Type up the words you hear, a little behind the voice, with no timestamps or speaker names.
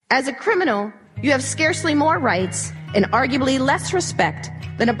As a criminal, you have scarcely more rights and arguably less respect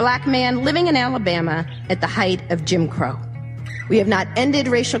than a black man living in Alabama at the height of Jim Crow. We have not ended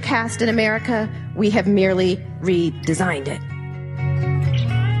racial caste in America. We have merely redesigned it.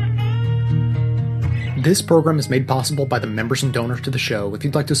 This program is made possible by the members and donors to the show. If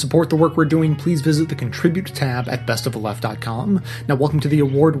you'd like to support the work we're doing, please visit the Contribute tab at bestoftheleft.com. Now, welcome to the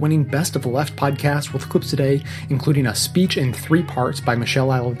award-winning Best of the Left podcast with clips today, including a speech in 3 parts by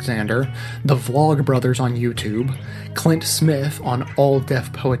Michelle Alexander, the Vlog Brothers on YouTube, Clint Smith on All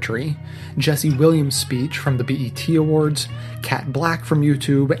Deaf Poetry, Jesse Williams' speech from the BET Awards, Kat Black from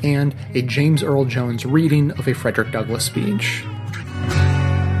YouTube, and a James Earl Jones reading of a Frederick Douglass speech.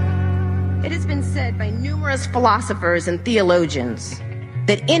 It has been said by numerous philosophers and theologians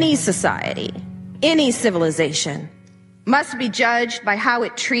that any society, any civilization, must be judged by how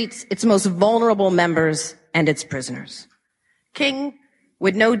it treats its most vulnerable members and its prisoners. King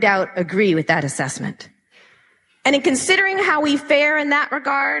would no doubt agree with that assessment. And in considering how we fare in that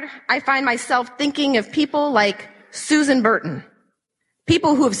regard, I find myself thinking of people like Susan Burton,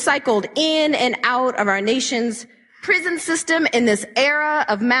 people who have cycled in and out of our nation's prison system in this era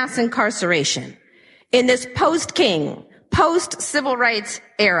of mass incarceration, in this post-King, post-civil rights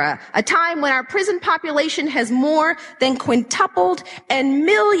era, a time when our prison population has more than quintupled and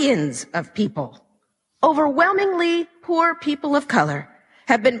millions of people, overwhelmingly poor people of color,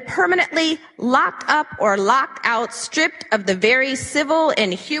 have been permanently locked up or locked out, stripped of the very civil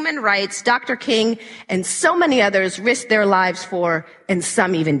and human rights Dr. King and so many others risked their lives for, and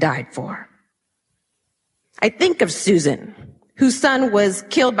some even died for. I think of Susan, whose son was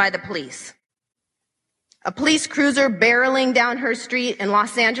killed by the police. A police cruiser barreling down her street in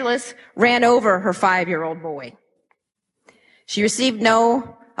Los Angeles ran over her 5-year-old boy. She received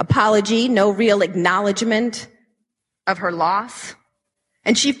no apology, no real acknowledgement of her loss,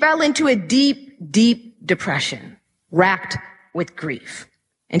 and she fell into a deep, deep depression, racked with grief.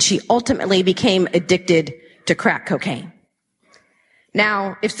 And she ultimately became addicted to crack cocaine.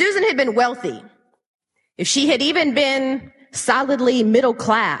 Now, if Susan had been wealthy, if she had even been solidly middle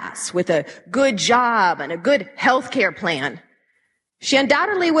class with a good job and a good health care plan, she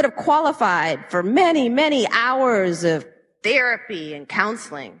undoubtedly would have qualified for many, many hours of therapy and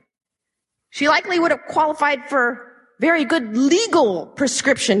counseling. She likely would have qualified for very good legal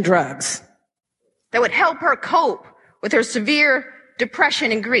prescription drugs that would help her cope with her severe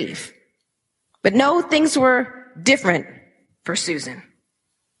depression and grief. But no, things were different for Susan.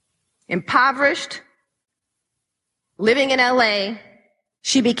 Impoverished, living in LA,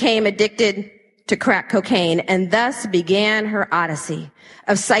 she became addicted to crack cocaine and thus began her odyssey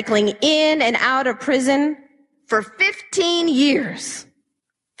of cycling in and out of prison for 15 years.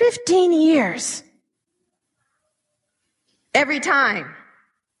 15 years. Every time,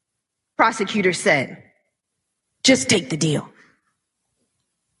 prosecutors said, just take the deal.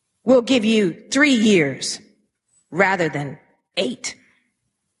 We'll give you 3 years rather than 8.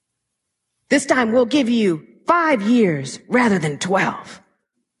 This time we'll give you 5 years rather than 12.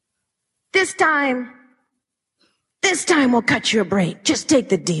 This time we'll cut you a break. Just take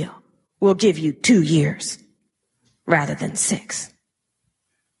the deal. We'll give you 2 years rather than 6.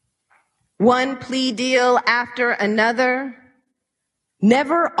 One plea deal after another.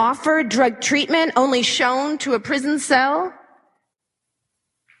 Never offered drug treatment, only shown to a prison cell.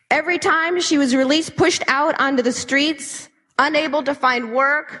 Every time she was released, pushed out onto the streets, unable to find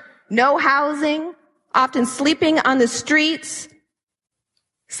work, no housing, often sleeping on the streets,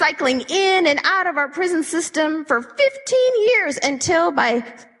 cycling in and out of our prison system for 15 years until, by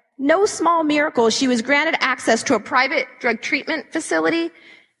no small miracle, she was granted access to a private drug treatment facility.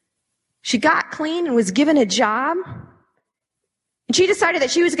 She got clean and was given a job. And she decided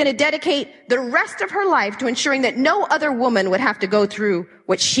that she was going to dedicate the rest of her life to ensuring that no other woman would have to go through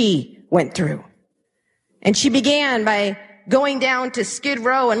what she went through. And she began by going down to Skid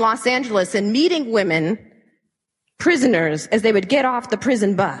Row in Los Angeles and meeting women, prisoners, as they would get off the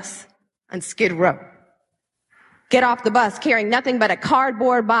prison bus on Skid Row. Get off the bus carrying nothing but a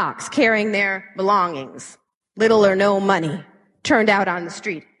cardboard box, carrying their belongings, little or no money, turned out on the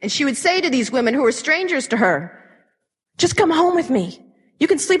street. And she would say to these women who were strangers to her, just come home with me. You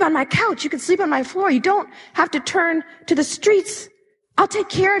can sleep on my couch. You can sleep on my floor. You don't have to turn to the streets. I'll take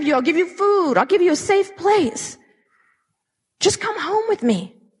care of you. I'll give you food. I'll give you a safe place. Just come home with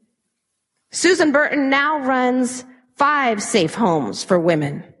me. Susan Burton now runs 5 safe homes for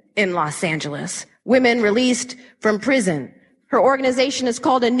women in Los Angeles, women released from prison. Her organization is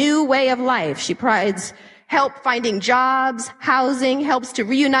called A New Way of Life. She provides help finding jobs, housing, helps to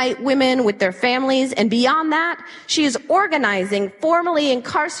reunite women with their families. And beyond that, she is organizing formerly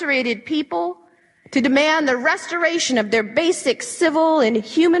incarcerated people to demand the restoration of their basic civil and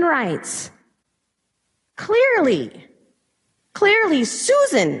human rights. Clearly,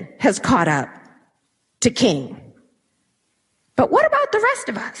 Susan has caught up to King. But what about the rest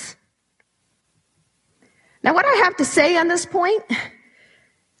of us? Now, what I have to say on this point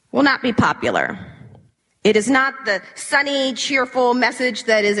will not be popular. It is not the sunny, cheerful message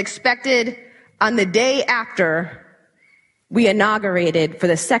that is expected on the day after we inaugurated for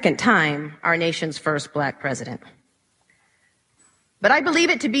the second time our nation's first black president. But I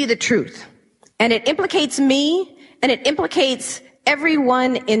believe it to be the truth, and it implicates me, and it implicates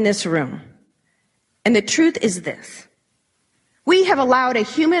everyone in this room. And the truth is this: we have allowed a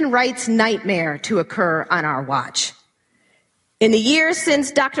human rights nightmare to occur on our watch. In the years since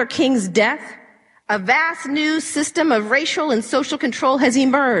Dr. King's death, a vast new system of racial and social control has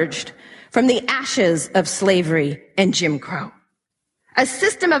emerged from the ashes of slavery and Jim Crow. A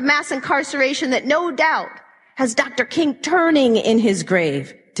system of mass incarceration that no doubt has Dr. King turning in his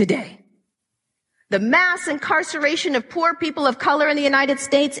grave today. The mass incarceration of poor people of color in the United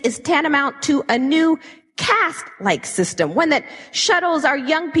States is tantamount to a new caste-like system, one that shuttles our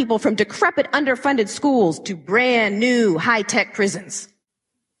young people from decrepit, underfunded schools to brand new high-tech prisons.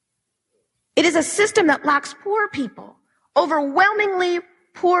 It is a system that locks poor people, overwhelmingly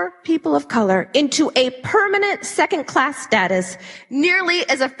poor people of color, into a permanent second-class status nearly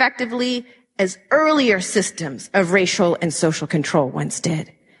as effectively as earlier systems of racial and social control once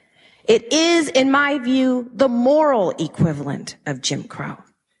did. It is, in my view, the moral equivalent of Jim Crow.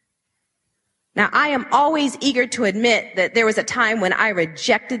 Now, I am always eager to admit that there was a time when I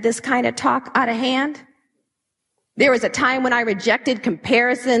rejected this kind of talk out of hand. There was a time when I rejected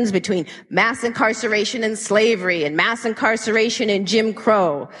comparisons between mass incarceration and slavery and mass incarceration and Jim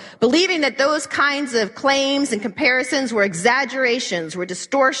Crow, believing that those kinds of claims and comparisons were exaggerations, were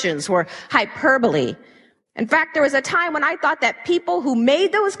distortions, were hyperbole. In fact, there was a time when I thought that people who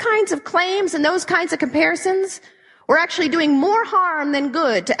made those kinds of claims and those kinds of comparisons were actually doing more harm than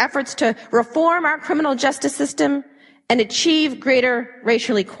good to efforts to reform our criminal justice system and achieve greater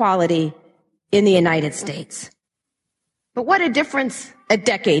racial equality in the United States. But what a difference a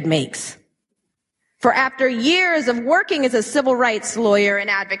decade makes. For after years of working as a civil rights lawyer and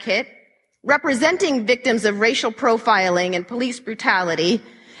advocate, representing victims of racial profiling and police brutality,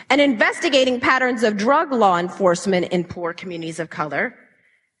 and investigating patterns of drug law enforcement in poor communities of color,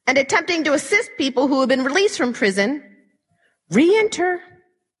 and attempting to assist people who have been released from prison re-enter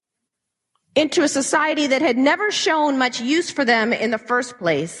into a society that had never shown much use for them in the first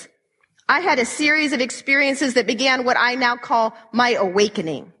place, I had a series of experiences that began what I now call my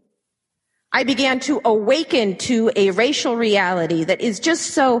awakening. I began to awaken to a racial reality that is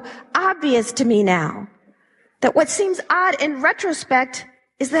just so obvious to me now that what seems odd in retrospect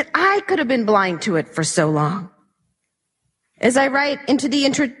is that I could have been blind to it for so long. As I write in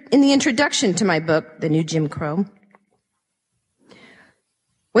the introduction to my book, The New Jim Crow,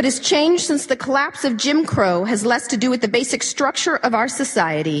 what has changed since the collapse of Jim Crow has less to do with the basic structure of our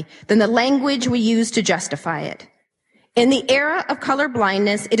society than the language we use to justify it. In the era of color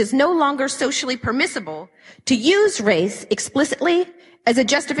blindness, it is no longer socially permissible to use race explicitly as a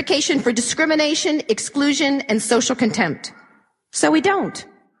justification for discrimination, exclusion, and social contempt. So we don't.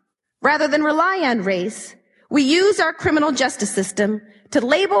 Rather than rely on race, we use our criminal justice system to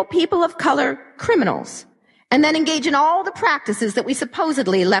label people of color criminals and then engage in all the practices that we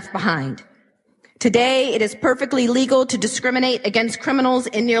supposedly left behind. Today, it is perfectly legal to discriminate against criminals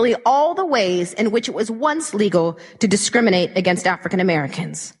in nearly all the ways in which it was once legal to discriminate against African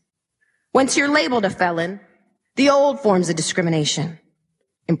Americans. Once you're labeled a felon, the old forms of discrimination,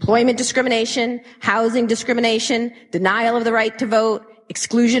 employment discrimination, housing discrimination, denial of the right to vote,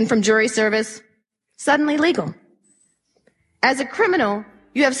 exclusion from jury service, suddenly legal. As a criminal,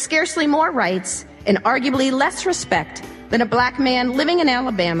 you have scarcely more rights and arguably less respect than a black man living in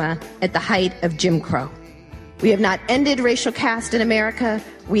Alabama at the height of Jim Crow. We have not ended racial caste in America.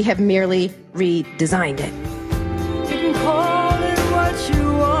 We have merely redesigned it. You can call it what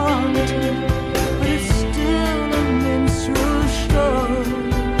you want to, but it's still a minstrel show.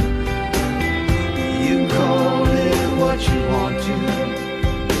 You can call it what you want to,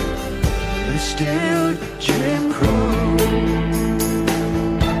 but it's still Jim Crow.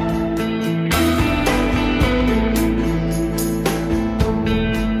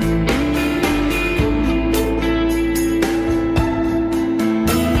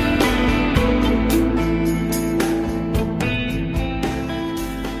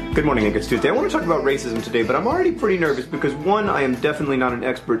 Good morning, Hank. It's Tuesday. I want to talk about racism today, but I'm already pretty nervous because, one, I am definitely not an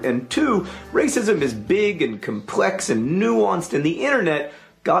expert, and two, racism is big and complex and nuanced, and the internet,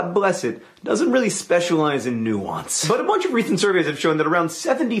 God bless it, doesn't really specialize in nuance. But a bunch of recent surveys have shown that around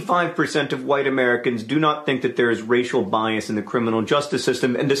 75% of white Americans do not think that there is racial bias in the criminal justice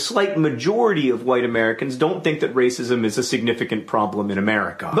system, and a slight majority of white Americans don't think that racism is a significant problem in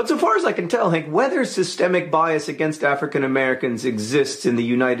America. But so far as I can tell, Hank, whether systemic bias against African Americans exists in the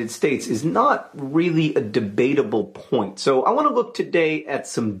United States is not really a debatable point. So I want to look today at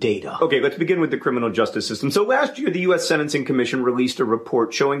some data. Okay, let's begin with the criminal justice system. So last year, the U.S. Sentencing Commission released a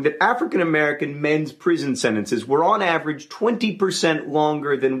report showing that African American men's prison sentences were on average 20%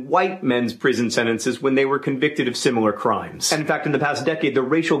 longer than white men's prison sentences when they were convicted of similar crimes. And in fact, in the past decade, the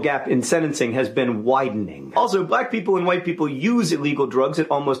racial gap in sentencing has been widening. Also, black people and white people use illegal drugs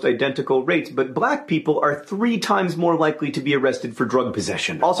at almost identical rates, but black people are 3 times more likely to be arrested for drug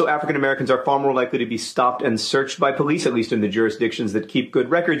possession. Also, African Americans are far more likely to be stopped and searched by police, at least in the jurisdictions that keep good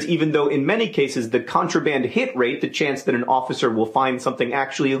records, even though in many cases the contraband hit rate, the chance that an officer will find something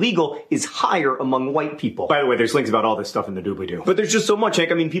actually illegal, is higher among white people. By the way, there's links about all this stuff in the doobly-doo. But there's just so much,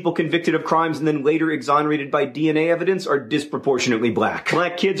 Hank. I mean, people convicted of crimes and then later exonerated by DNA evidence are disproportionately black.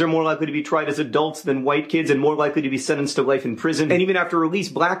 Black kids are more likely to be tried as adults than white kids and more likely to be sentenced to life in prison. And even after release,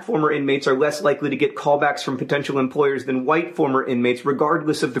 black former inmates are less likely to get callbacks from potential employers than white former inmates,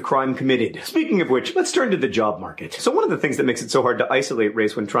 regardless of the crime committed. Speaking of which, let's turn to the job market. So one of the things that makes it so hard to isolate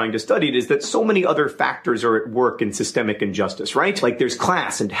race when trying to study it is that so many other factors are at work in systemic injustice, right? Like there's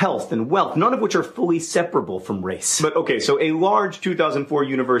class and health and wealth, none of which are fully separable from race. But okay, so a large 2004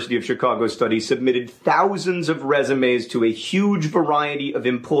 University of Chicago study submitted thousands of resumes to a huge variety of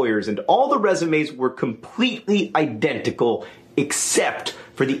employers, and all the resumes were completely identical except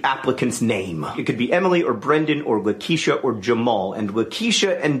for the applicant's name. It could be Emily or Brendan or Lakeisha or Jamal, and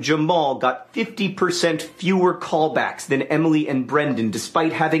Lakeisha and Jamal got 50% fewer callbacks than Emily and Brendan,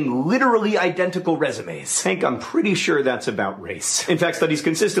 despite having literally identical resumes. Hank, I'm pretty sure that's about race. In fact, studies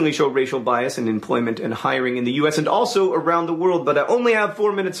consistently show racial bias in employment and hiring in the US and also around the world, but I only have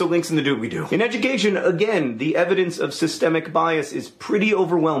 4 minutes, so links in the doobly-doo. In education, again, the evidence of systemic bias is pretty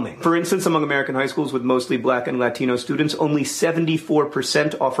overwhelming. For instance, among American high schools with mostly black and Latino students, only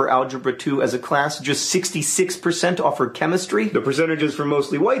 74% offer Algebra 2 as a class, just 66% offer chemistry. The percentages for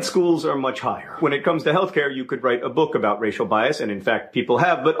mostly white schools are much higher. When it comes to healthcare, you could write a book about racial bias, and in fact, people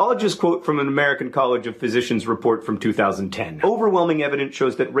have, but I'll just quote from an American College of Physicians report from 2010. Overwhelming evidence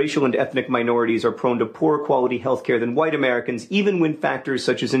shows that racial and ethnic minorities are prone to poorer quality healthcare than white Americans, even when factors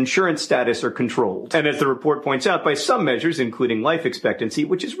such as insurance status are controlled. And as the report points out, by some measures, including life expectancy,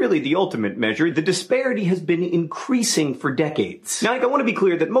 which is really the ultimate measure, the disparity has been increasing for decades. Now, I want to be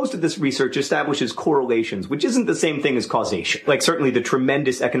clear that most of this research establishes correlations, which isn't the same thing as causation. Like, certainly the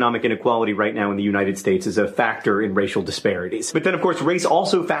tremendous economic inequality right now in the United States is a factor in racial disparities. But then, of course, race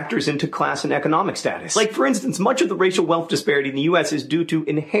also factors into class and economic status. Like, for instance, much of the racial wealth disparity in the U.S. is due to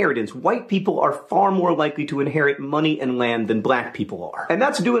inheritance. White people are far more likely to inherit money and land than black people are. And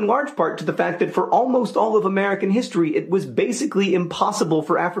that's due in large part to the fact that for almost all of American history, it was basically impossible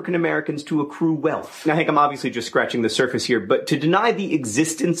for African Americans to accrue wealth. Now, Hank, I'm obviously just scratching the surface here, but to deny the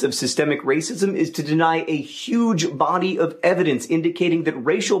existence of systemic racism is to deny a huge body of evidence indicating that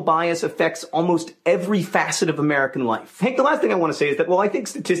racial bias affects almost every facet of American life. Hank, the last thing I want to say is that while I think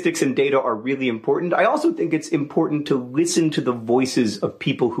statistics and data are really important, I also think it's important to listen to the voices of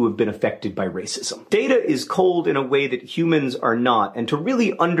people who have been affected by racism. Data is cold in a way that humans are not, and to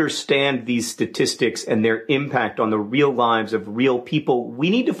really understand these statistics and their impact on the real lives of real people, we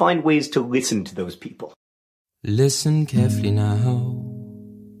need to find ways to listen to those people. Listen carefully now.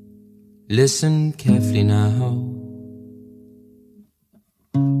 Listen carefully now.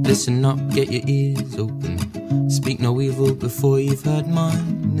 Listen up, get your ears open. Speak no evil before you've heard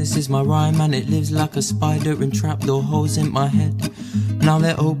mine. This is my rhyme and it lives like a spider in trapdoor holes in my head. Now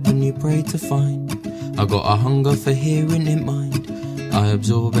they're open, you pray to find. I got a hunger for hearing in mind. I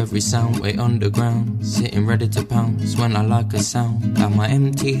absorb every sound way underground, sitting ready to pounce when I like a sound. Am I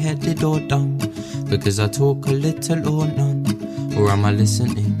empty-headed or dumb? Because I talk a little or none. Or am I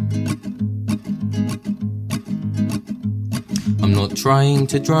listening? I'm not trying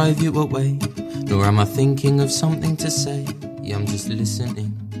to drive you away, nor am I thinking of something to say. Yeah, I'm just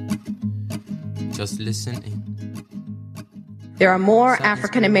listening. Just listening. There are more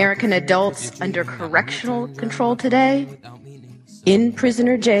African American adults under correctional control today, in prison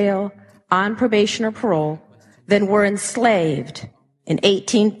or jail, on probation or parole, than were enslaved in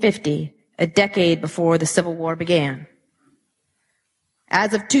 1850, a decade before the Civil War began.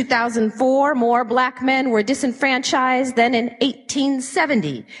 As of 2004, more black men were disenfranchised than in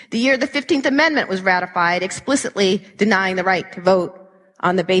 1870, the year the 15th Amendment was ratified, explicitly denying the right to vote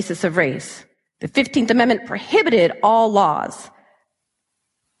on the basis of race. The 15th Amendment prohibited all laws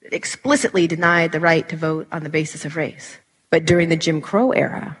that explicitly denied the right to vote on the basis of race. But during the Jim Crow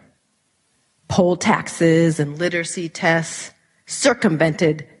era, poll taxes and literacy tests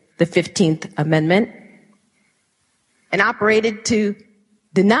circumvented the 15th Amendment and operated to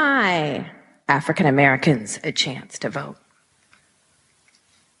deny African Americans a chance to vote.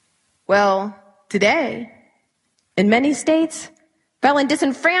 Well, today, in many states, felon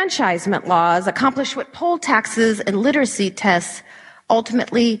disenfranchisement laws accomplish what poll taxes and literacy tests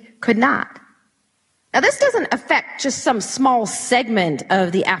ultimately could not. Now, this doesn't affect just some small segment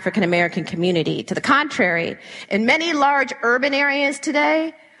of the African American community. To the contrary, in many large urban areas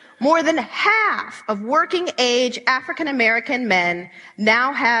today, more than half of working-age African American men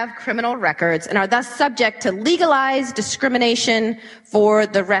now have criminal records and are thus subject to legalized discrimination for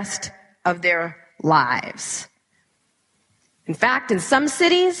the rest of their lives. In fact, in some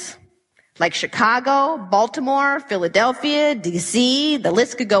cities, like Chicago, Baltimore, Philadelphia, D.C., the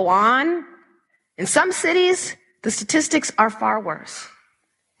list could go on. In some cities, the statistics are far worse.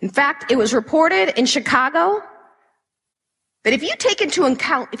 In fact, it was reported in Chicago that if you take into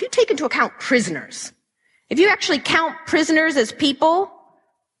account prisoners, if you actually count prisoners as people,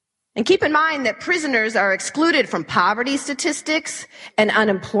 and keep in mind that prisoners are excluded from poverty statistics and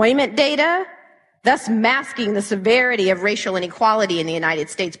unemployment data, thus masking the severity of racial inequality in the United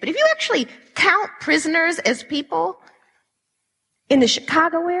States. But if you actually count prisoners as people, in the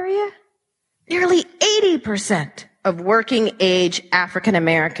Chicago area, nearly 80% of working-age African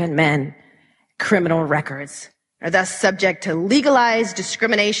American men, criminal records, are thus subject to legalized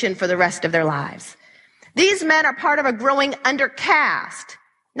discrimination for the rest of their lives. These men are part of a growing undercaste,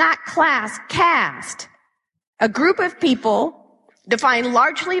 not class, caste, a group of people defined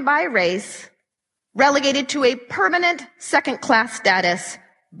largely by race, relegated to a permanent second-class status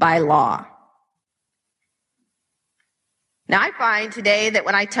by law. Now, I find today that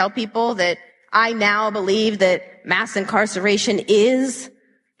when I tell people that I now believe that mass incarceration is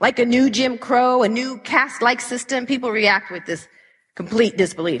like a new Jim Crow, a new caste-like system, people react with this complete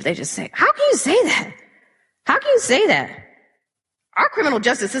disbelief. They just say, how can you say that? How can you say that? Our criminal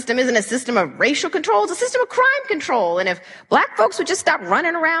justice system isn't a system of racial control, it's a system of crime control. And if black folks would just stop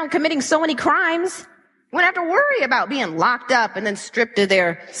running around committing so many crimes, we wouldn't have to worry about being locked up and then stripped of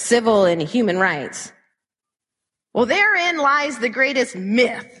their civil and human rights. Well, therein lies the greatest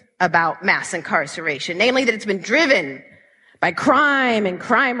myth about mass incarceration, namely that it's been driven by crime and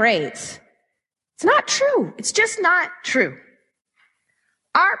crime rates. It's not true. It's just not true.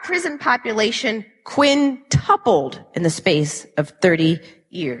 Our prison population quintupled in the space of 30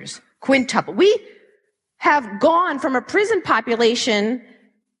 years. Quintupled. We have gone from a prison population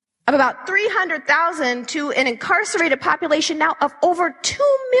of about 300,000 to an incarcerated population now of over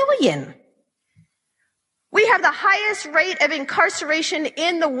 2 million. We have the highest rate of incarceration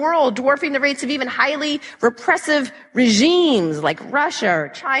in the world, dwarfing the rates of even highly repressive regimes like Russia or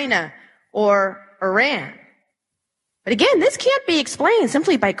China or Iran. But again, this can't be explained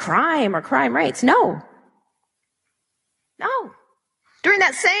simply by crime or crime rates. No. During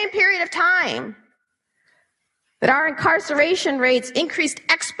that same period of time that our incarceration rates increased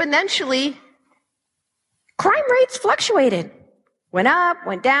exponentially, crime rates fluctuated. Went up,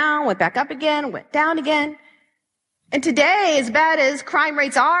 went down, went back up again, went down again. And today, as bad as crime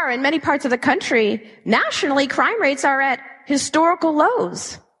rates are in many parts of the country, nationally, crime rates are at historical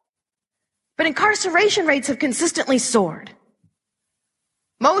lows. But incarceration rates have consistently soared.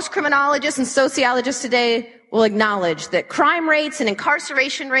 Most criminologists and sociologists today will acknowledge that crime rates and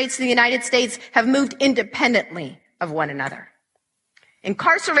incarceration rates in the United States have moved independently of one another.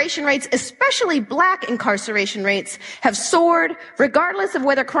 Incarceration rates, especially black incarceration rates, have soared regardless of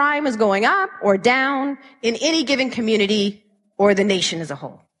whether crime is going up or down in any given community or the nation as a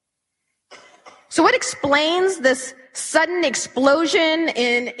whole. So what explains this sudden explosion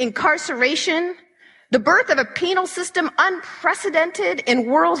in incarceration, the birth of a penal system unprecedented in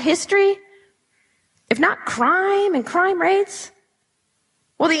world history, if not crime and crime rates?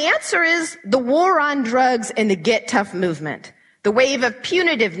 Well, the answer is the war on drugs and the Get Tough movement, the wave of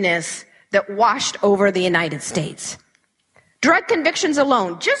punitiveness that washed over the United States. Drug convictions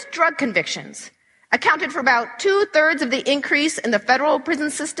alone, just drug convictions, accounted for about 2/3 of the increase in the federal prison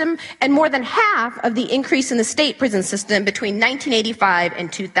system and more than half of the increase in the state prison system between 1985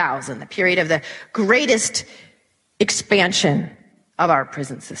 and 2000, the period of the greatest expansion of our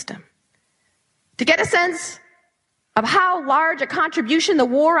prison system. To get a sense of how large a contribution the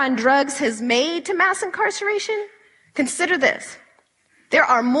war on drugs has made to mass incarceration? Consider this. There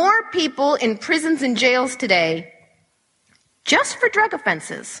are more people in prisons and jails today just for drug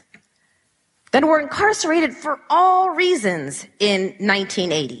offenses than were incarcerated for all reasons in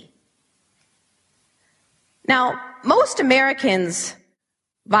 1980. Now, most Americans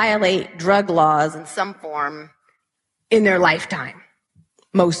violate drug laws in some form in their lifetime.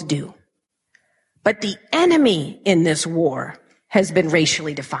 Most do. But the enemy in this war has been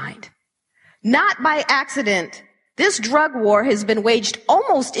racially defined. Not by accident, this drug war has been waged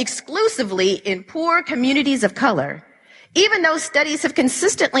almost exclusively in poor communities of color, even though studies have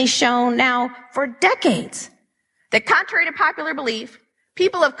consistently shown now for decades that, contrary to popular belief,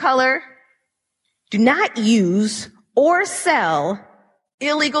 people of color do not use or sell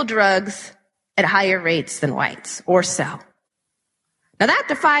illegal drugs at higher rates than whites, or sell. Now that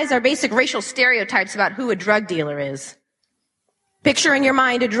defies our basic racial stereotypes about who a drug dealer is. Picture in your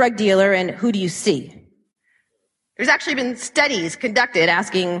mind a drug dealer, and who do you see? There's actually been studies conducted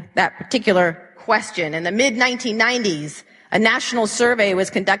asking that particular question. In the mid-1990s, a national survey was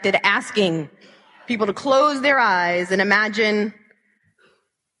conducted asking people to close their eyes and imagine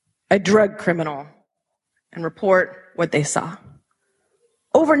a drug criminal and report what they saw.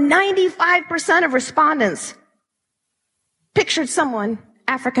 Over 95% of respondents pictured someone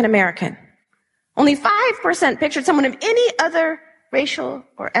African American. Only 5% pictured someone of any other racial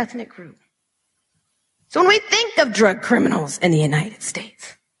or ethnic group. So when we think of drug criminals in the United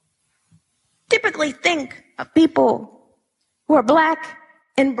States, typically think of people who are black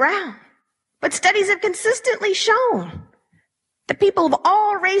and brown. But studies have consistently shown that people of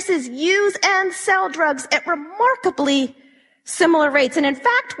all races use and sell drugs at remarkably similar rates. And in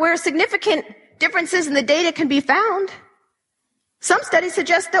fact, where significant differences in the data can be found, some studies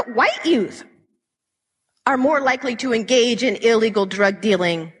suggest that white youth are more likely to engage in illegal drug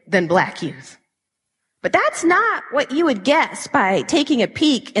dealing than black youth. But that's not what you would guess by taking a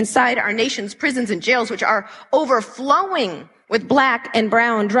peek inside our nation's prisons and jails, which are overflowing with black and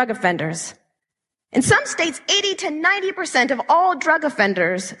brown drug offenders. In some states, 80 to 90% of all drug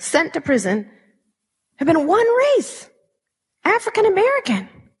offenders sent to prison have been one race, African American.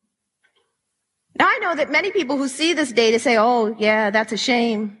 Now, I know that many people who see this data say, oh, yeah, that's a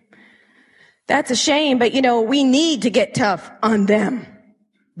shame. That's a shame, but we need to get tough on them,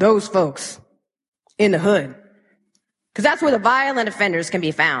 those folks in the hood. Because that's where the violent offenders can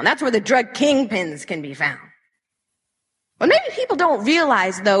be found. That's where the drug kingpins can be found. What maybe people don't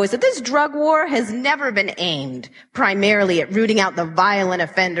realize, though, is that this drug war has never been aimed primarily at rooting out the violent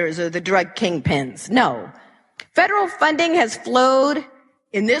offenders or the drug kingpins. No. Federal funding has flowed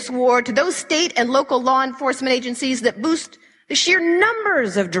in this war to those state and local law enforcement agencies that boost the sheer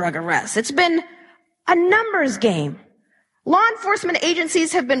numbers of drug arrests. It's been a numbers game. Law enforcement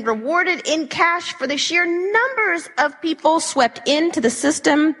agencies have been rewarded in cash for the sheer numbers of people swept into the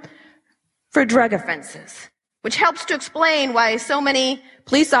system for drug offenses, which helps to explain why so many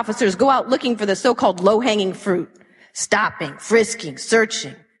police officers go out looking for the so-called low-hanging fruit, stopping, frisking,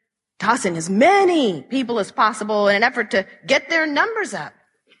 searching, tossing as many people as possible in an effort to get their numbers up.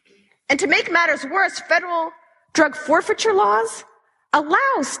 And to make matters worse, federal drug forfeiture laws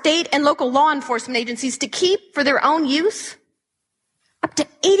allow state and local law enforcement agencies to keep for their own use up to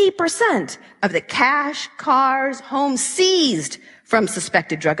 80% of the cash, cars, homes seized from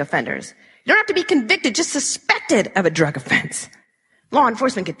suspected drug offenders. You don't have to be convicted, just suspected of a drug offense. Law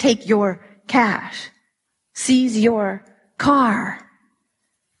enforcement could take your cash, seize your car,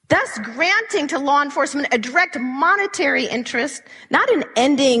 thus granting to law enforcement a direct monetary interest, not in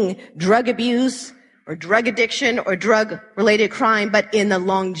ending drug abuse or drug addiction or drug-related crime, but in the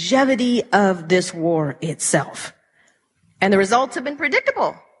longevity of this war itself. And the results have been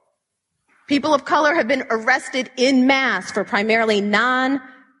predictable. People of color have been arrested en masse for primarily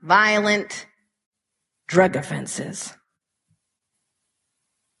non-violent drug offenses.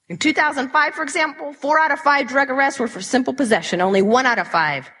 In 2005, for example, 4 out of 5 drug arrests were for simple possession. Only 1 out of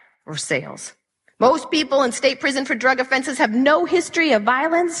 5 were sales. Most people in state prison for drug offenses have no history of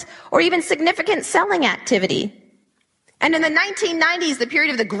violence or even significant selling activity. And in the 1990s, the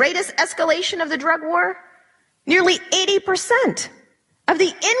period of the greatest escalation of the drug war, nearly 80% of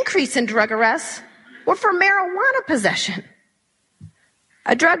the increase in drug arrests were for marijuana possession,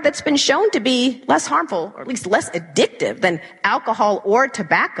 a drug that's been shown to be less harmful, or at least less addictive than alcohol or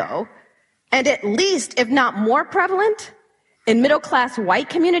tobacco, and at least, if not more prevalent, in middle-class white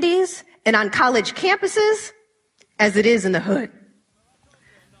communities and on college campuses as it is in the hood.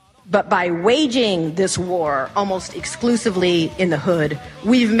 But by waging this war almost exclusively in the hood,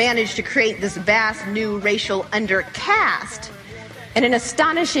 we've managed to create this vast new racial undercaste in an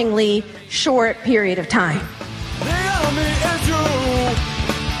astonishingly short period of time. The enemy is you.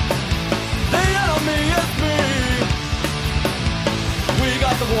 The enemy is me. We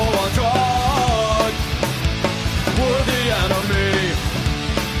got the war on drugs. We're the enemy.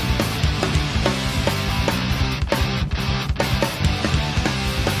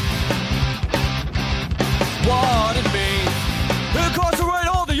 What it means, incarcerate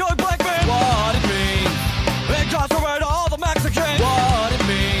all the young black men. What it means, incarcerate all the Mexicans. What it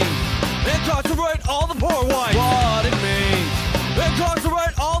means, incarcerate all the poor whites. What it means,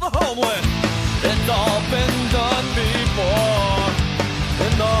 incarcerate all the homeless. It's all been done before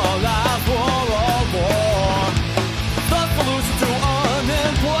in the last World War. The solution to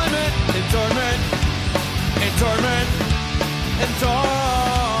unemployment, internment.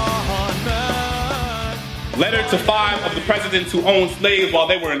 Letter to 5 of the presidents who owned slaves while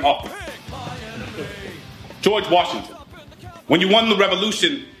they were in office. George Washington, when you won the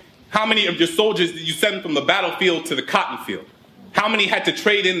revolution, how many of your soldiers did you send from the battlefield to the cotton field? How many had to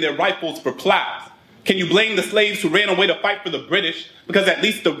trade in their rifles for plows? Can you blame the slaves who ran away to fight for the British because at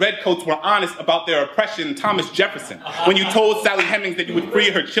least the redcoats were honest about their oppression? Thomas Jefferson, when you told Sally Hemings that you would free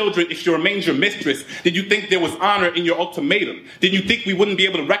her children if she remained your mistress, did you think there was honor in your ultimatum? Did you think we wouldn't be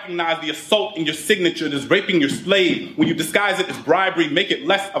able to recognize the assault in your signature as raping your slave when you disguise it as bribery, make it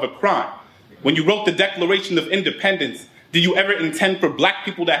less of a crime? When you wrote the Declaration of Independence, did you ever intend for black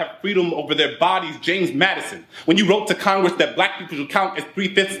people to have freedom over their bodies? James Madison, when you wrote to Congress that black people should count as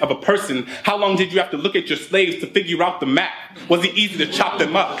 3/5 of a person, how long did you have to look at your slaves to figure out the math? Was it easy to chop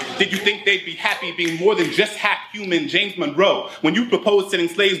them up? Did you think they'd be happy being more than just half human? James Monroe, when you proposed sending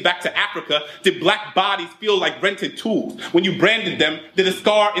slaves back to Africa, did black bodies feel like rented tools? When you branded them, did a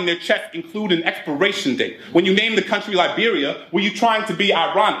scar in their chest include an expiration date? When you named the country Liberia, were you trying to be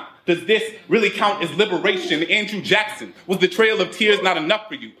ironic? Does this really count as liberation? Andrew Jackson, was the Trail of Tears not enough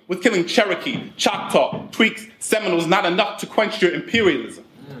for you? Was killing Cherokee, Choctaw, Creeks, Seminoles not enough to quench your imperialism?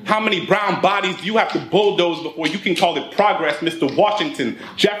 How many brown bodies do you have to bulldoze before you can call it progress, Mr. Washington,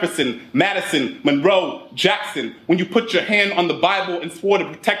 Jefferson, Madison, Monroe, Jackson? When you put your hand on the Bible and swore to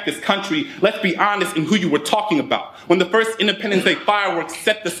protect this country, let's be honest in who you were talking about. When the first Independence Day fireworks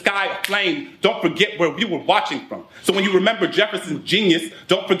set the sky aflame, don't forget where we were watching from. So when you remember Jefferson's genius,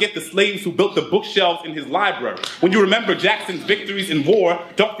 don't forget the slaves who built the bookshelves in his library. When you remember Jackson's victories in war,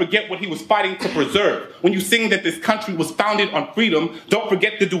 don't forget what he was fighting to preserve. When you sing that this country was founded on freedom, don't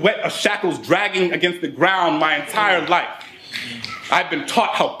forget the duet of shackles dragging against the ground my entire life. I've been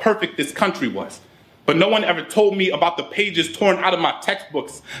taught how perfect this country was, but no one ever told me about the pages torn out of my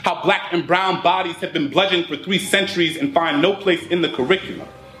textbooks, how black and brown bodies have been bludgeoned for 3 centuries and find no place in the curriculum.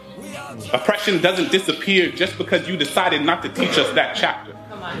 Oppression doesn't disappear just because you decided not to teach us that chapter.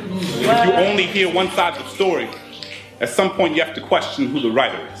 If you only hear one side of the story, at some point you have to question who the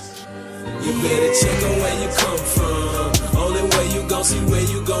writer is. You better check on where you come from. Only way you gon' see where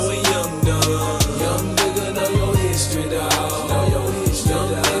you going, young dog. Young nigga know your history, dog. Know your history,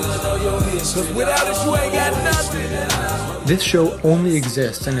 young nigga know your history. 'Cause without us you ain't got nothing. This show only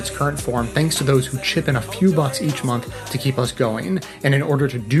exists in its current form thanks to those who chip in a few bucks each month to keep us going. And in order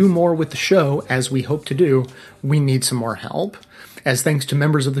to do more with the show, as we hope to do, we need some more help. As thanks to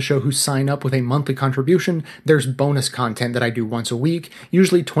members of the show who sign up with a monthly contribution, there's bonus content that I do once a week,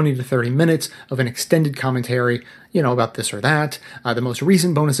 usually 20 to 30 minutes of an extended commentary, about this or that. The most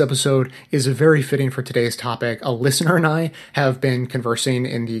recent bonus episode is very fitting for today's topic. A listener and I have been conversing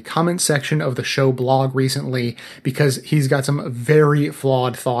in the comments section of the show blog recently because he's got some very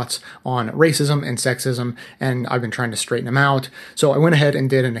flawed thoughts on racism and sexism, and I've been trying to straighten them out. So I went ahead and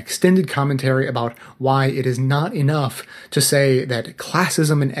did an extended commentary about why it is not enough to say that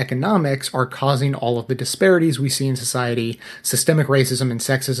classism and economics are causing all of the disparities we see in society. Systemic racism and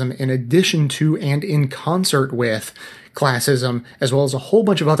sexism, in addition to and in concert with classism, as well as a whole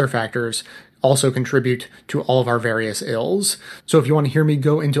bunch of other factors, also contribute to all of our various ills. So if you want to hear me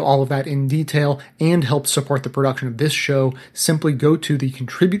go into all of that in detail and help support the production of this show, simply go to the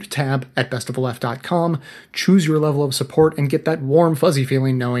Contribute tab at bestoftheleft.com, choose your level of support, and get that warm, fuzzy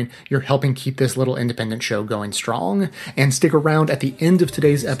feeling knowing you're helping keep this little independent show going strong. And stick around at the end of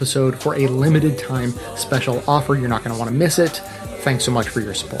today's episode for a limited time special offer. You're not going to want to miss it. Thanks so much for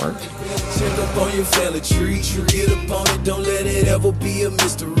your support. Check up on your family tree. Get up on it, don't let it ever be a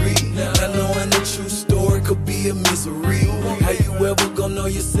mystery. Not knowing the true story could be a misery. How you ever gonna know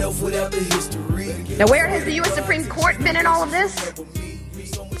yourself without the history? Now, where has the U.S. Supreme Court been in all of this?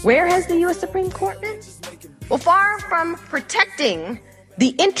 Where has the U.S. Supreme Court been? Well, far from protecting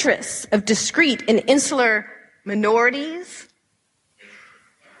the interests of discrete and insular minorities.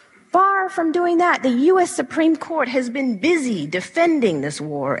 Far from doing that, the U.S. Supreme Court has been busy defending this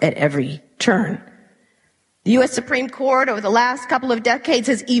war at every turn. The U.S. Supreme Court over the last couple of decades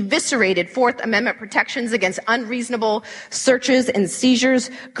has eviscerated Fourth Amendment protections against unreasonable searches and seizures,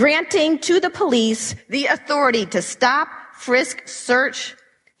 granting to the police the authority to stop, frisk, search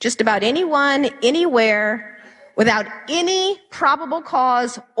just about anyone, anywhere, without any probable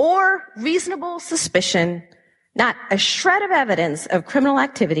cause or reasonable suspicion, not a shred of evidence of criminal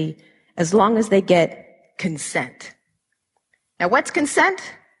activity, as long as they get consent. Now, what's consent?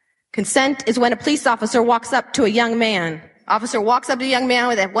 Consent is when a police officer walks up to a young man. Officer walks up to a young man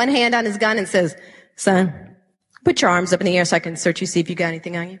with one hand on his gun and says, "Son, put your arms up in the air so I can search you, see if you got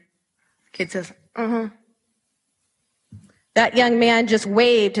anything on you." Kid says, That young man just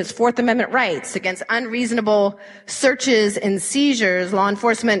waived his Fourth Amendment rights against unreasonable searches and seizures. Law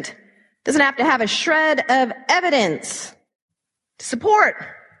enforcement doesn't have to have a shred of evidence to support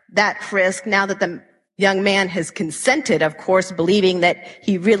that frisk now that the young man has consented, of course, believing that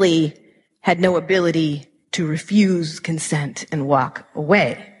he really had no ability to refuse consent and walk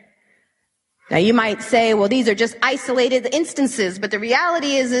away. Now, you might say, well, these are just isolated instances, but the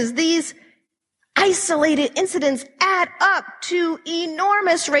reality is these isolated incidents add up to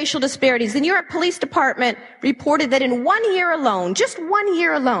enormous racial disparities. The New York Police Department reported that in 1 year alone, just 1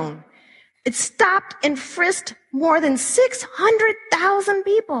 year alone, it stopped and frisked more than 600,000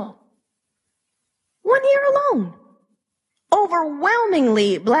 people. 1 year alone.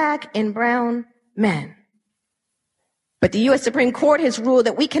 Overwhelmingly black and brown men. But the U.S. Supreme Court has ruled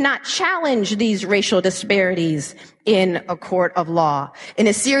that we cannot challenge these racial disparities in a court of law. In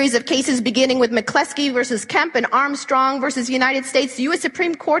a series of cases beginning with McCleskey versus Kemp and Armstrong versus United States, the U.S.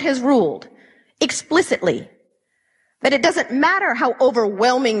 Supreme Court has ruled explicitly that it doesn't matter how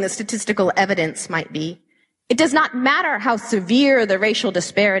overwhelming the statistical evidence might be. It does not matter how severe the racial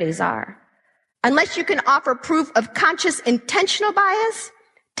disparities are. Unless you can offer proof of conscious intentional bias,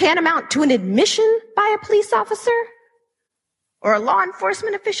 tantamount to an admission by a police officer or a law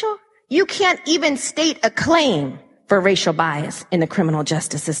enforcement official, you can't even state a claim for racial bias in the criminal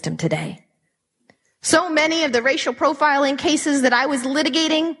justice system today. So many of the racial profiling cases that I was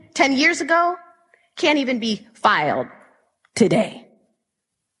litigating 10 years ago can't even be filed today.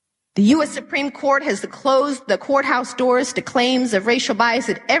 The U.S. Supreme Court has closed the courthouse doors to claims of racial bias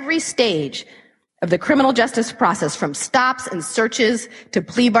at every stage of the criminal justice process, from stops and searches to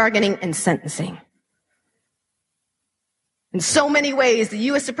plea bargaining and sentencing. In so many ways, the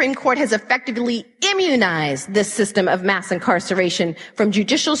U.S. Supreme Court has effectively immunized this system of mass incarceration from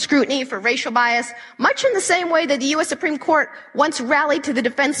judicial scrutiny for racial bias, much in the same way that the U.S. Supreme Court once rallied to the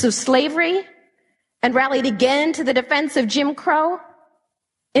defense of slavery and rallied again to the defense of Jim Crow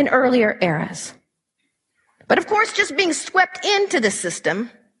in earlier eras. But of course, just being swept into the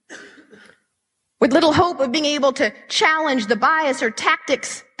system with little hope of being able to challenge the bias or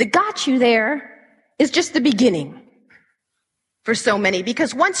tactics that got you there is just the beginning for so many.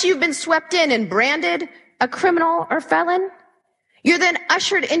 Because once you've been swept in and branded a criminal or felon, you're then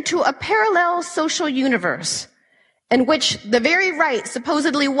ushered into a parallel social universe in which the very rights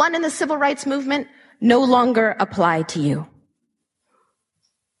supposedly won in the civil rights movement no longer apply to you.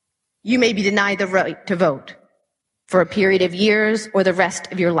 You may be denied the right to vote for a period of years or the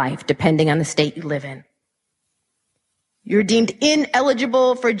rest of your life, depending on the state you live in. You're deemed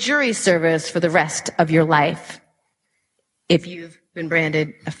ineligible for jury service for the rest of your life if you've been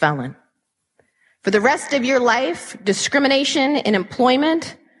branded a felon. For the rest of your life, discrimination in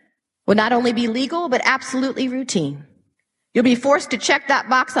employment will not only be legal, but absolutely routine. You'll be forced to check that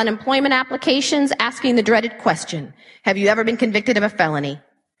box on employment applications asking the dreaded question, have you ever been convicted of a felony?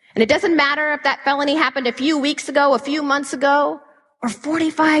 And it doesn't matter if that felony happened a few weeks ago, a few months ago, or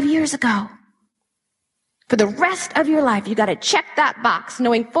 45 years ago. For the rest of your life, you got to check that box,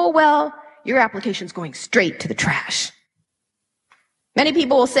 knowing full well your application's going straight to the trash. Many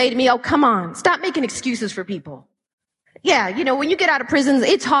people will say to me, oh, come on, stop making excuses for people. Yeah, you know, when you get out of prison,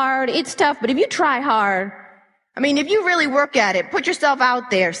 it's hard, it's tough, but if you try hard, I mean, if you really work at it, put yourself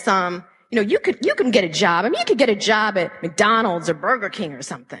out there some, you know, you can get a job. I mean, you could get a job at McDonald's or Burger King or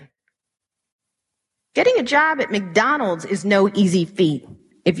something. Getting a job at McDonald's is no easy feat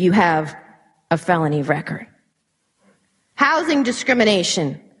if you have a felony record. Housing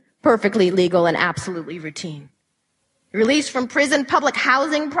discrimination, perfectly legal and absolutely routine. Release from prison, public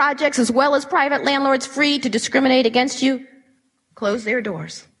housing projects, as well as private landlords free to discriminate against you, close their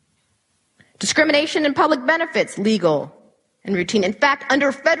doors. Discrimination in public benefits, legal and routine. In fact,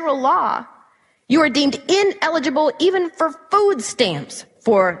 under federal law, you are deemed ineligible even for food stamps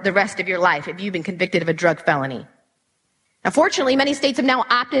for the rest of your life if you've been convicted of a drug felony. Now, fortunately, many states have now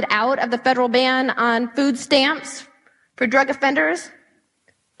opted out of the federal ban on food stamps for drug offenders.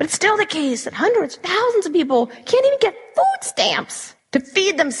 But it's still the case that hundreds, thousands of people can't even get food stamps to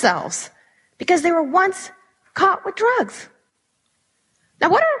feed themselves because they were once caught with drugs. Now,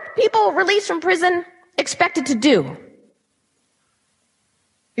 what are people released from prison expected to do?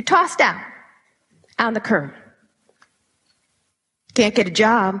 You're tossed out on the curb. Can't get a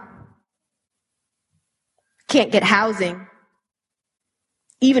job. Can't get housing.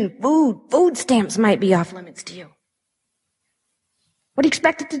 Even food stamps might be off limits to you. What do you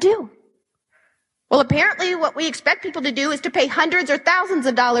expect it to do? Well, apparently what we expect people to do is to pay hundreds or thousands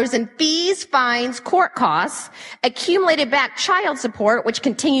of dollars in fees, fines, court costs, accumulated back child support, which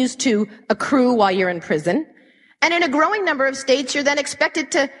continues to accrue while you're in prison. And in a growing number of states, you're then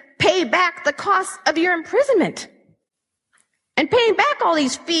expected to pay back the costs of your imprisonment. And paying back all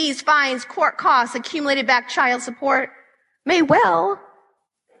these fees, fines, court costs, accumulated back child support may well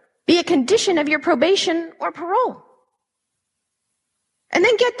be a condition of your probation or parole. And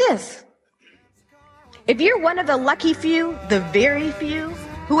then get this. If you're one of the lucky few, the very few,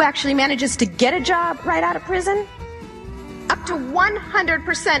 who actually manages to get a job right out of prison, up to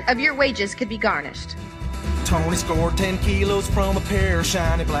 100% of your wages could be garnished. Tony scored 10 kilos from a pair of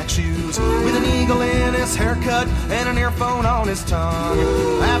shiny black shoes, with an eagle in his haircut and an earphone on his tongue.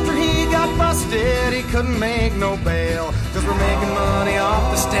 After he got busted, he couldn't make no bail, 'cause we're making money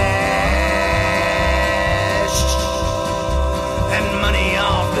off the stash and money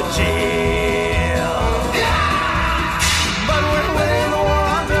off the jail. Yeah! But we're winning the war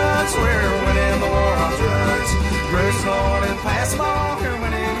on drugs, we're winning the war on drugs. Grace Lord and pass them all, we're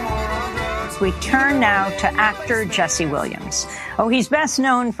winning the war on drugs. We turn now to actor Jesse Williams. Oh, he's best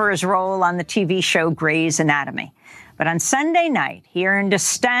known for his role on the TV show Grey's Anatomy. But on Sunday night, he earned a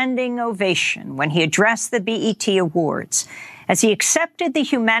standing ovation when he addressed the BET Awards. As he accepted the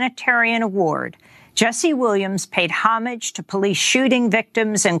humanitarian award, Jesse Williams paid homage to police shooting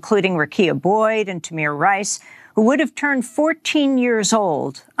victims, including Rekia Boyd and Tamir Rice, who would have turned 14 years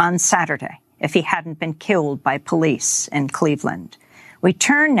old on Saturday if he hadn't been killed by police in Cleveland. We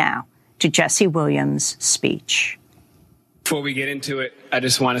turn now to Jesse Williams' speech. Before we get into it, I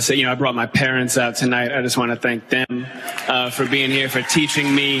just want to say, I brought my parents out tonight. I just want to thank them for being here, for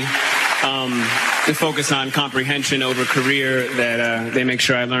teaching me to focus on comprehension over career, that they make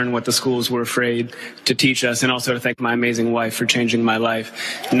sure I learn what the schools were afraid to teach us, and also to thank my amazing wife for changing my life.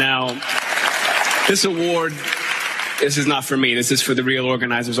 Now, this award, this is not for me. This is for the real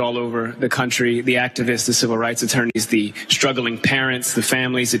organizers all over the country, the activists, the civil rights attorneys, the struggling parents, the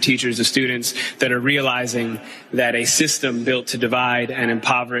families, the teachers, the students that are realizing that a system built to divide and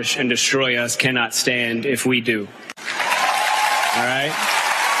impoverish and destroy us cannot stand if we do. All right?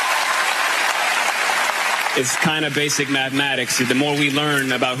 It's kind of basic mathematics. The more we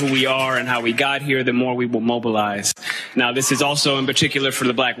learn about who we are and how we got here, the more we will mobilize. Now, this is also in particular for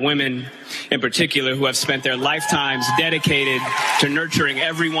the black women, in particular, who have spent their lifetimes dedicated to nurturing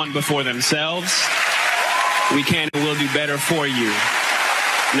everyone before themselves. We can and will do better for you.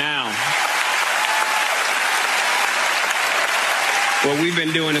 Now, what we've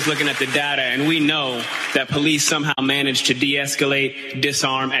been doing is looking at the data, and we know that police somehow manage to de-escalate,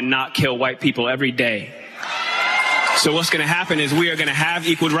 disarm, and not kill white people every day. So what's going to happen is we are going to have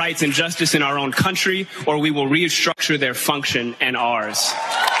equal rights and justice in our own country, or we will restructure their function and ours.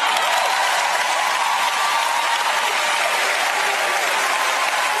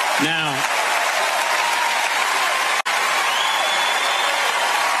 Now,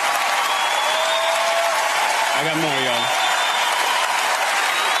 I got more, y'all.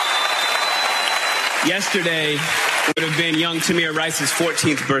 Yesterday would have been young Tamir Rice's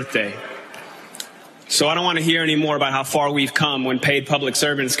 14th birthday. So I don't want to hear any more about how far we've come when paid public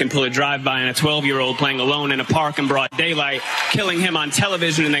servants can pull a drive-by on a 12-year-old playing alone in a park in broad daylight, killing him on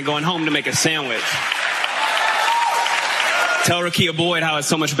television, and then going home to make a sandwich. Tell Rekia Boyd how it's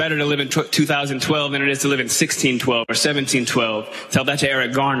so much better to live in 2012 than it is to live in 1612 or 1712. Tell that to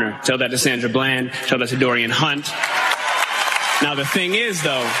Eric Garner. Tell that to Sandra Bland. Tell that to Dorian Hunt. Now, the thing is,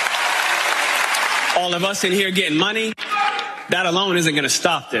 though, all of us in here getting money, that alone isn't going to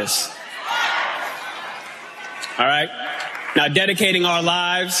stop this. All right? Now, dedicating our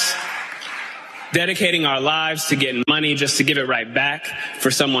lives to getting money just to give it right back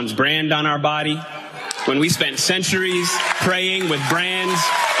for someone's brand on our body, when we spent centuries praying with brands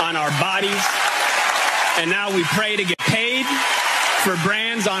on our bodies, and now we pray to get paid for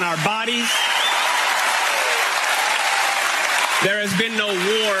brands on our bodies. There has been no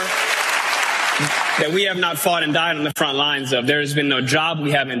war that we have not fought and died on the front lines of. There has been no job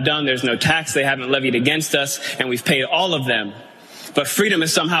we haven't done. There's no tax they haven't levied against us, and we've paid all of them. But freedom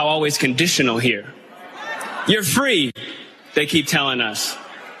is somehow always conditional here. You're free, they keep telling us.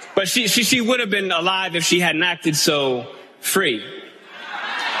 But she would have been alive if she hadn't acted so free.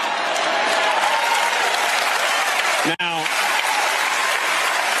 Now,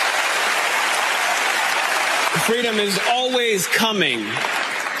 freedom is always coming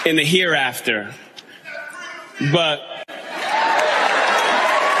in the hereafter. But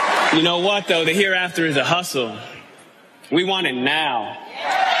you know what, though? The hereafter is a hustle. We want it now.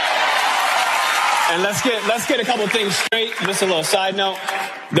 And let's get a couple things straight. Just a little side note.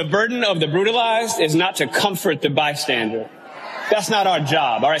 The burden of the brutalized is not to comfort the bystander. That's not our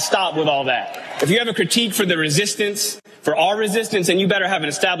job. All right, stop with all that. If you have a critique for the resistance, for our resistance, then you better have an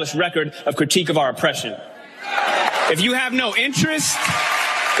established record of critique of our oppression. If you have no interest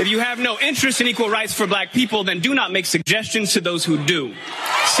in equal rights for black people, then do not make suggestions to those who do.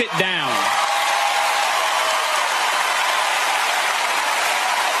 Sit down.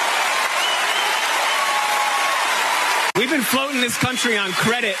 We've been floating this country on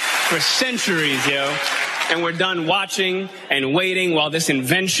credit for centuries, yo. And we're done watching and waiting while this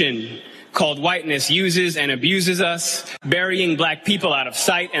invention called whiteness uses and abuses us, burying black people out of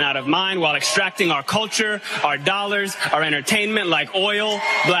sight and out of mind while extracting our culture, our dollars, our entertainment like oil,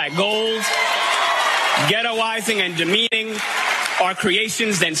 black gold, ghettoizing and demeaning our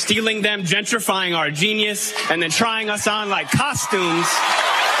creations, then stealing them, gentrifying our genius, and then trying us on like costumes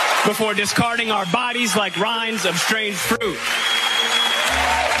before discarding our bodies like rinds of strange fruit.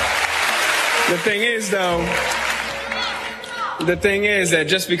 The thing is that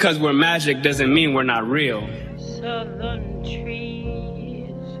just because we're magic doesn't mean we're not real. Southern trees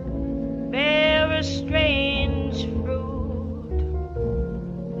bear a strange fruit,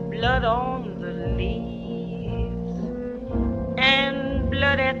 blood on the leaves and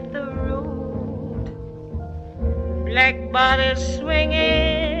blood at the root, black bodies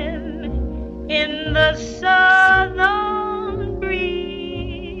swinging in the southern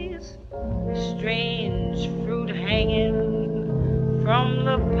breeze, strange fruit hanging from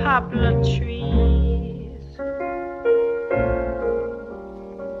the poplar trees.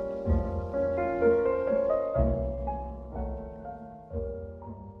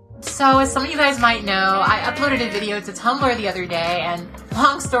 So, as some of you guys might know, I uploaded a video to Tumblr the other day, and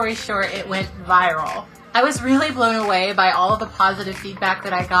long story short, it went viral. I was really blown away by all of the positive feedback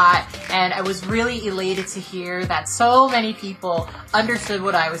that I got, and I was really elated to hear that so many people understood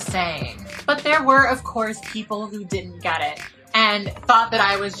what I was saying. But there were, of course, people who didn't get it and thought that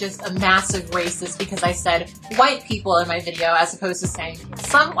I was just a massive racist because I said white people in my video as opposed to saying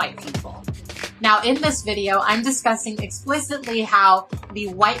some white people. Now, in this video, I'm discussing explicitly how the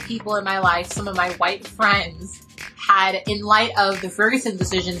white people in my life, some of my white friends, had, in light of the Ferguson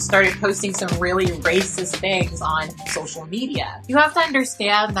decision, started posting some really racist things on social media. You have to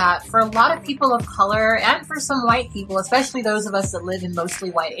understand that for a lot of people of color and for some white people, especially those of us that live in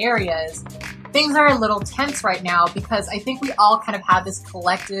mostly white areas, things are a little tense right now because I think we all kind of had this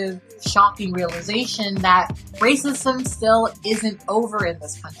collective shocking realization that racism still isn't over in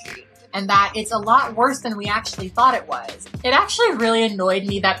this country, and that it's a lot worse than we actually thought it was. It actually really annoyed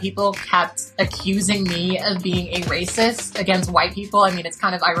me that people kept accusing me of being a racist against white people. I mean, it's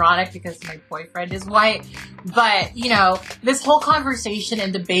kind of ironic because my boyfriend is white, but, you know, this whole conversation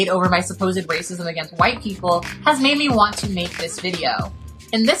and debate over my supposed racism against white people has made me want to make this video.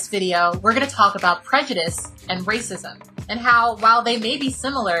 In this video, we're going to talk about prejudice and racism, and how, while they may be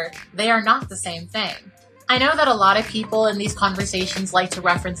similar, they are not the same thing. I know that a lot of people in these conversations like to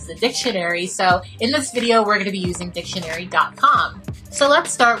reference the dictionary, so in this video we're going to be using dictionary.com. So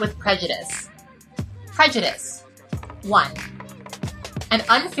let's start with prejudice. Prejudice. 1. An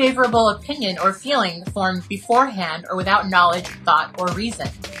unfavorable opinion or feeling formed beforehand or without knowledge, thought, or reason.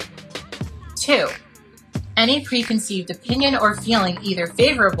 2. Any preconceived opinion or feeling either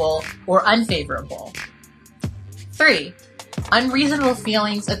favorable or unfavorable. 3. Unreasonable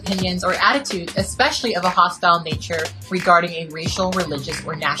feelings, opinions, or attitudes, especially of a hostile nature regarding a racial, religious,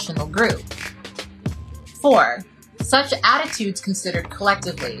 or national group. 4. Such attitudes considered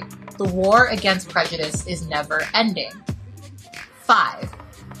collectively. The war against prejudice is never ending. 5.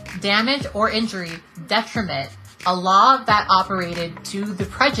 Damage or injury, detriment, a law that operated to the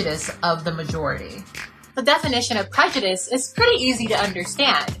prejudice of the majority. The definition of prejudice is pretty easy to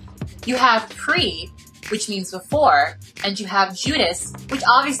understand. You have pre, which means before, and you have judice, which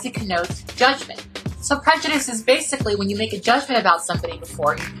obviously connotes judgment. So prejudice is basically when you make a judgment about somebody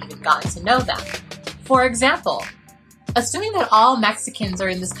before you've even gotten to know them. For example, Assuming that all Mexicans are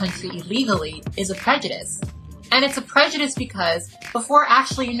in this country illegally is a prejudice. And it's a prejudice because before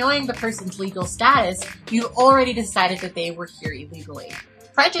actually knowing the person's legal status, you already decided that they were here illegally.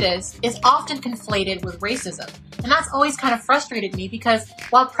 Prejudice is often conflated with racism, and that's always kind of frustrated me because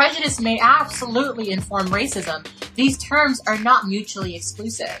while prejudice may absolutely inform racism, these terms are not mutually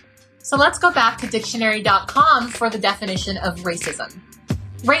exclusive. So let's go back to dictionary.com for the definition of racism.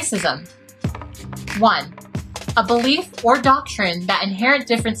 Racism. 1. A belief or doctrine that inherent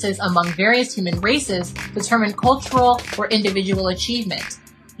differences among various human races determine cultural or individual achievement,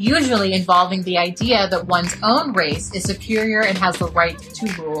 usually involving the idea that one's own race is superior and has the right to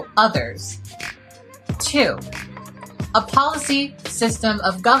rule others. 2. A policy, system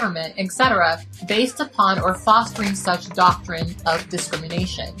of government, etc., based upon or fostering such doctrine of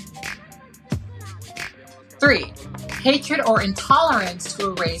discrimination. 3. Hatred or intolerance to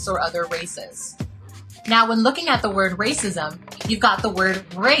a race or other races. Now, when looking at the word racism, you've got the word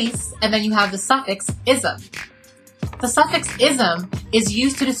race, and then you have the suffix ism. The suffix ism is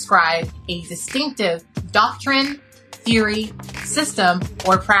used to describe a distinctive doctrine, theory, system,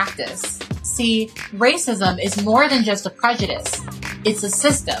 or practice. See, racism is more than just a prejudice. It's a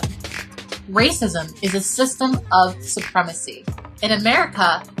system. Racism is a system of supremacy. In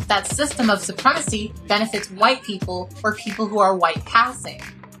America, that system of supremacy benefits white people or people who are white passing.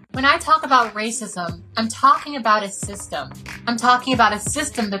 When I talk about racism, I'm talking about a system. I'm talking about a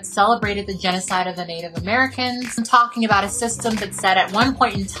system that celebrated the genocide of the Native Americans. I'm talking about a system that said at one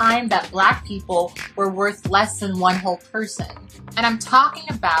point in time that black people were worth less than one whole person. And I'm talking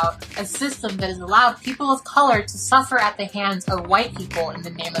about a system that has allowed people of color to suffer at the hands of white people in the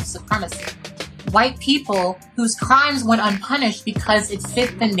name of supremacy. White people whose crimes went unpunished because it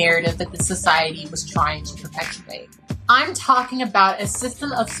fit the narrative that the society was trying to perpetuate. I'm talking about a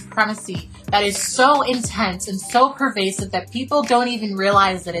system of supremacy that is so intense and so pervasive that people don't even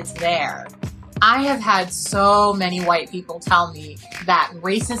realize that it's there. I have had so many white people tell me that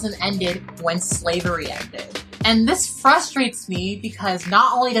racism ended when slavery ended. And this frustrates me because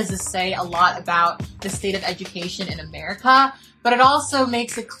not only does this say a lot about the state of education in America, but it also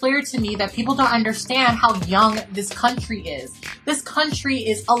makes it clear to me that people don't understand how young this country is. This country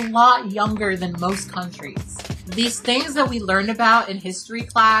is a lot younger than most countries. These things that we learned about in history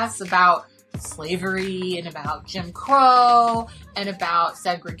class about slavery and about Jim Crow and about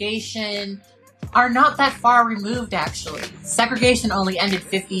segregation are not that far removed, actually. Segregation only ended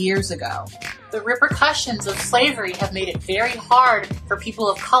 50 years ago. The repercussions of slavery have made it very hard for people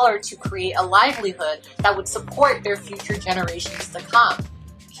of color to create a livelihood that would support their future generations to come.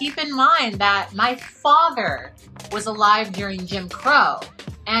 Keep in mind that my father was alive during Jim Crow,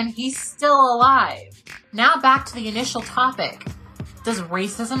 and he's still alive. Now back to the initial topic. Does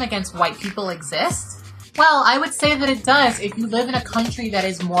racism against white people exist? Well, I would say that it does if you live in a country that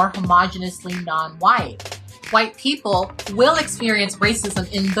is more homogeneously non-white. White people will experience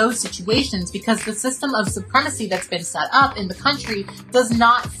racism in those situations because the system of supremacy that's been set up in the country does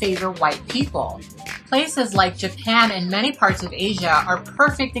not favor white people. Places like Japan and many parts of Asia are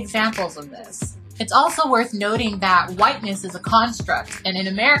perfect examples of this. It's also worth noting that whiteness is a construct, and in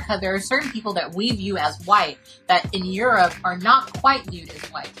America there are certain people that we view as white that in Europe are not quite viewed as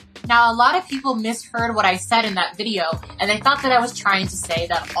white. Now, a lot of people misheard what I said in that video, and they thought that I was trying to say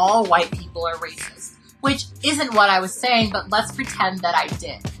that all white people are racist, which isn't what I was saying, but let's pretend that I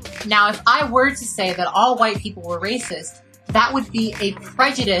did. Now, if I were to say that all white people were racist, that would be a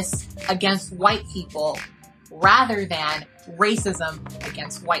prejudice against white people rather than racism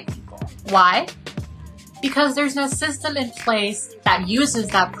against white people. Why? Because there's no system in place that uses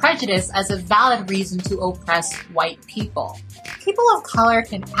that prejudice as a valid reason to oppress white people. People of color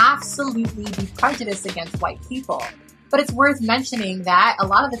can absolutely be prejudiced against white people, but it's worth mentioning that a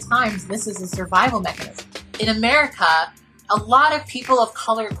lot of the times this is a survival mechanism. In America, a lot of people of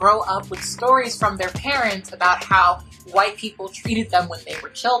color grow up with stories from their parents about how white people treated them when they were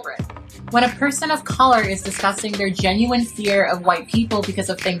children. When a person of color is discussing their genuine fear of white people because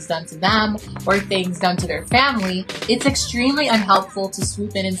of things done to them or things done to their family, it's extremely unhelpful to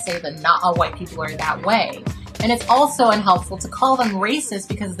swoop in and say that not all white people are that way. And it's also unhelpful to call them racist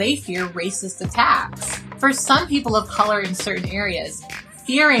because they fear racist attacks. For some people of color in certain areas,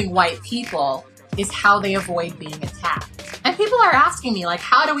 fearing white people is how they avoid being attacked. And people are asking me, like,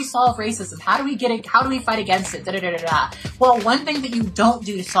 how do we solve racism? How do we get it? How do we fight against it? Well, one thing that you don't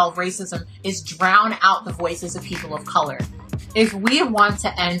do to solve racism is drown out the voices of people of color. If we want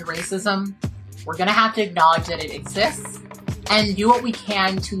to end racism, we're going to have to acknowledge that it exists and do what we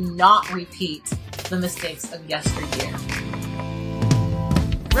can to not repeat the mistakes of yesteryear.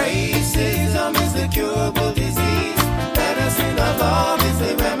 Racism is a curable disease. Medicine of love is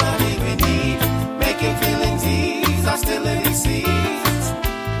the remedy we need. Making feelings ease, hostility cease.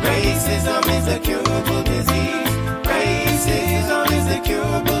 Racism is a curable disease. Racism is a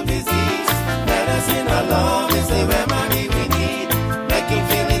curable disease. Medicine of love is the remedy we need. Making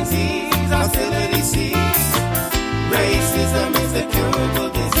feelings ease, hostility cease. Racism is a curable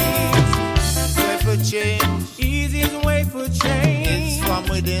disease. Way for change, easiest way for change. It's from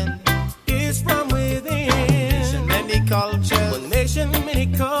within. It's from within. Nation, many cultures. One nation, many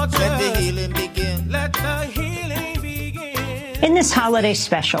cultures. Let the healing begin. Let the healing begin. In this holiday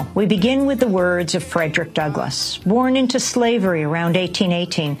special, we begin with the words of Frederick Douglass. Born into slavery around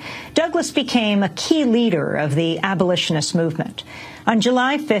 1818, Douglass became a key leader of the abolitionist movement. On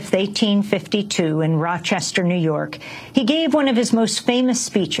July 5, 1852, in Rochester, New York, he gave one of his most famous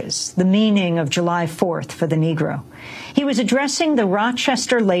speeches, The Meaning of July 4th for the Negro. He was addressing the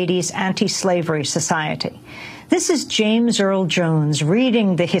Rochester Ladies Anti-Slavery Society. This is James Earl Jones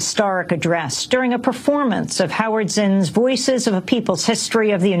reading the historic address during a performance of Howard Zinn's Voices of a People's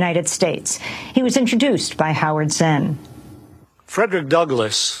History of the United States. He was introduced by Howard Zinn. Frederick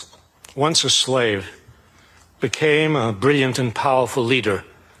Douglass, once a slave, became a brilliant and powerful leader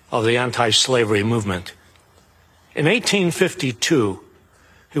of the anti-slavery movement. In 1852,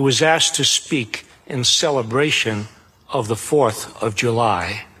 he was asked to speak in celebration of the 4th of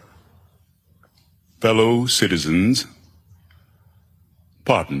July. Fellow citizens,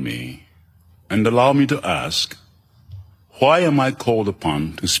 pardon me, and allow me to ask, why am I called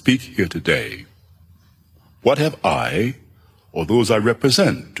upon to speak here today? What have I, or those I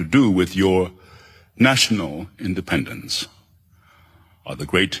represent, to do with your national independence? Are the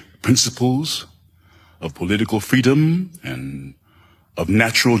great principles of political freedom and of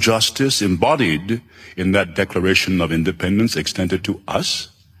natural justice embodied in that Declaration of Independence extended to us?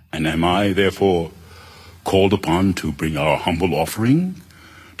 And am I, therefore, called upon to bring our humble offering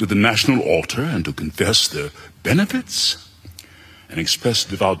to the national altar and to confess their benefits and express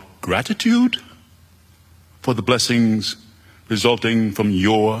devout gratitude for the blessings resulting from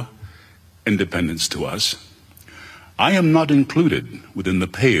your independence to us? I am not included within the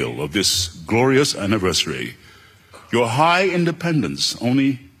pale of this glorious anniversary. Your high independence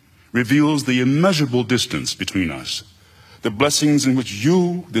only reveals the immeasurable distance between us. The blessings in which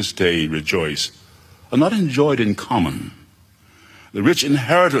you this day rejoice are not enjoyed in common. The rich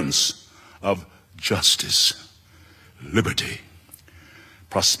inheritance of justice, liberty,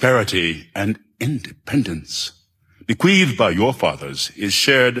 prosperity, and independence bequeathed by your fathers is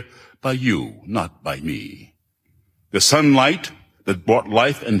shared by you, not by me. The sunlight that brought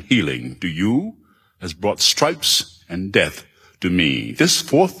life and healing to you has brought stripes and death to me. This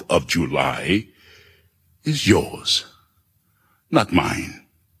 4th of July is yours, not mine.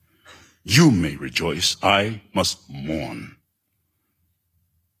 You may rejoice, I must mourn.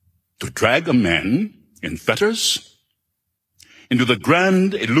 To drag a man in fetters into the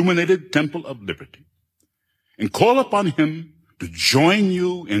grand illuminated temple of liberty and call upon him to join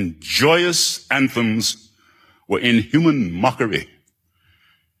you in joyous anthems were inhuman mockery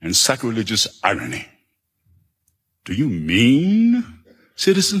and sacrilegious irony. Do you mean,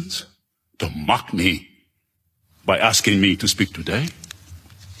 citizens, to mock me by asking me to speak today?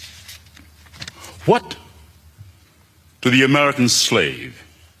 What, to the American slave,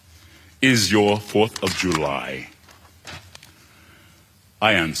 is your 4th of July?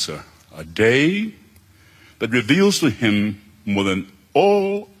 I answer, a day that reveals to him more than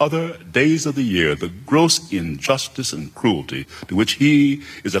all other days of the year the gross injustice and cruelty to which he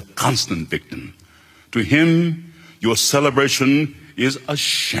is a constant victim. To him, your celebration is a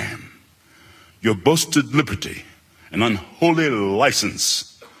sham. Your boasted liberty, an unholy license.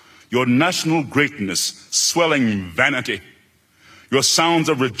 Your national greatness, swelling vanity. Your sounds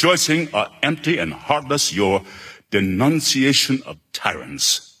of rejoicing are empty and heartless. Your denunciation of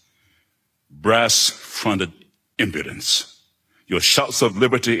tyrants, brass-fronted impudence. Your shouts of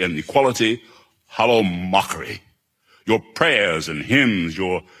liberty and equality, hollow mockery. Your prayers and hymns,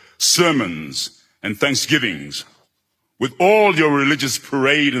 your sermons and thanksgivings, with all your religious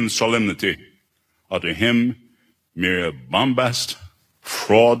parade and solemnity, are to him mere bombast,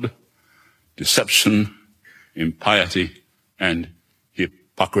 fraud, deception, impiety, and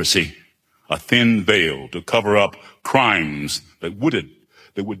hypocrisy. A thin veil to cover up crimes that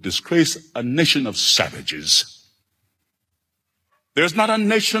would disgrace a nation of savages. There's not a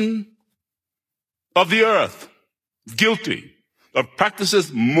nation of the earth guilty of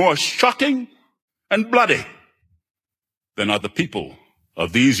practices more shocking and bloody than are the people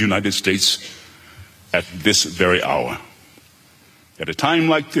of these United States at this very hour. At a time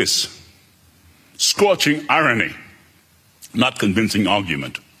like this, scorching irony not convincing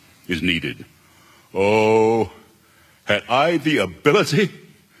argument is needed. Oh, had I the ability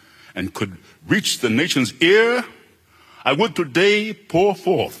and could reach the nation's ear, I would today pour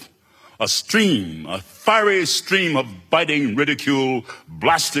forth a fiery stream of biting ridicule,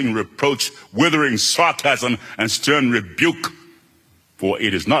 blasting reproach, withering sarcasm, and stern rebuke. For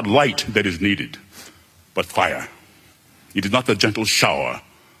it is not light that is needed, but fire. It is not the gentle shower,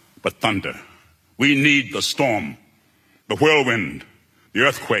 but thunder. We need the storm, the whirlwind, the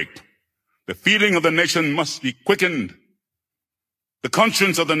earthquake. The feeling of the nation must be quickened. The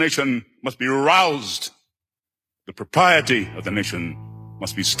conscience of the nation must be roused. The propriety of the nation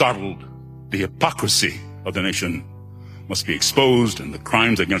must be startled. The hypocrisy of the nation must be exposed, and the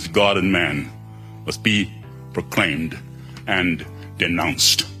crimes against God and man must be proclaimed and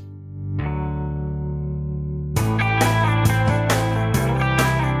denounced.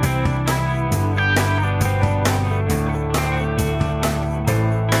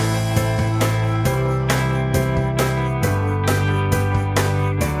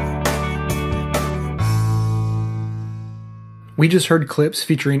 We just heard clips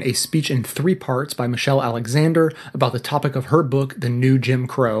featuring a speech in 3 parts by Michelle Alexander about the topic of her book, The New Jim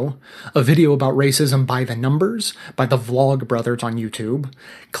Crow, a video about racism by The Numbers by the Vlog Brothers on YouTube.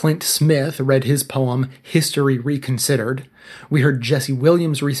 Clint Smith read his poem, History Reconsidered. We heard Jesse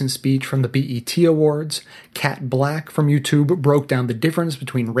Williams' recent speech from the BET Awards. Kat Black from YouTube broke down the difference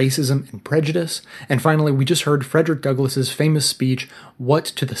between racism and prejudice. And finally, we just heard Frederick Douglass's famous speech, What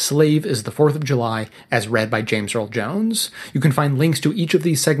to the Slave is the 4th of July, as read by James Earl Jones. You can find links to each of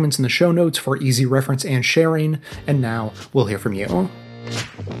these segments in the show notes for easy reference and sharing. And now, we'll hear from you.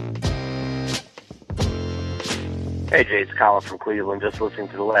 Hey Jay, it's Colin from Cleveland, just listening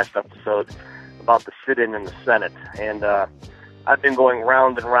to the last episode about the sit-in in the Senate, and I've been going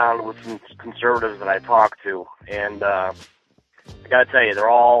round and round with some conservatives that I talk to, and I gotta tell you, they're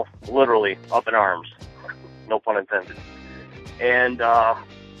all literally up in arms, no pun intended, and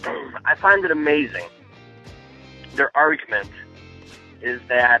I find it amazing. Their argument is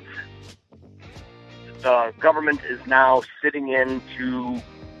that the government is now sitting in to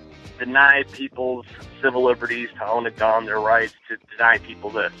deny people's civil liberties to own a gun, their rights, to deny people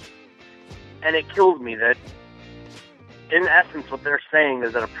this. And it kills me that, in essence, what they're saying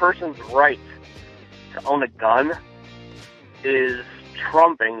is that a person's right to own a gun is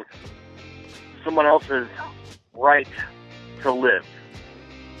trumping someone else's right to live.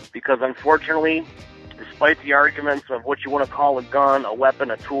 Because unfortunately, despite the arguments of what you want to call a gun, a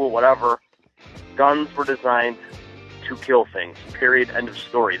weapon, a tool, whatever, guns were designed to kill things. Period. End of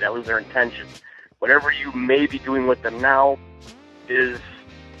story. That was their intention. Whatever you may be doing with them now is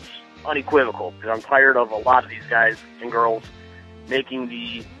unequivocal, because I'm tired of a lot of these guys and girls making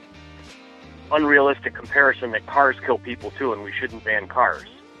the unrealistic comparison that cars kill people too, and we shouldn't ban cars.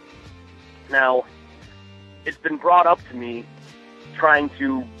 Now, it's been brought up to me trying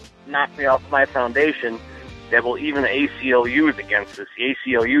to knock me off my foundation that, well, even the ACLU is against this. The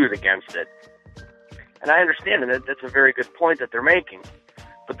ACLU is against it. And I understand that that's a very good point that they're making.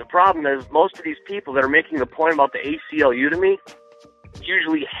 But the problem is, most of these people that are making the point about the ACLU to me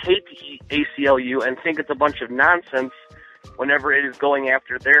usually hate the ACLU and think it's a bunch of nonsense whenever it is going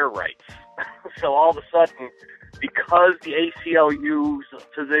after their rights. So all of a sudden, because the ACLU's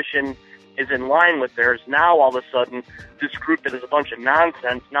position is in line with theirs, now all of a sudden, this group that is a bunch of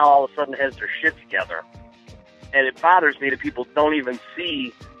nonsense now all of a sudden has their shit together. And it bothers me that people don't even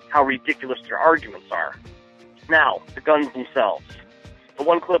see how ridiculous their arguments are. Now, the guns themselves. The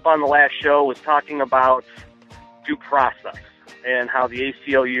one clip on the last show was talking about due process and how the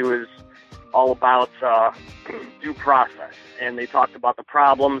ACLU is all about due process. And they talked about the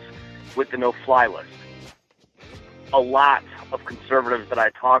problems with the no-fly list. A lot of conservatives that I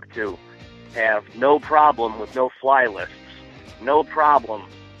talk to have no problem with no-fly lists, no problem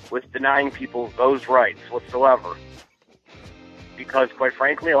with denying people those rights whatsoever. Because, quite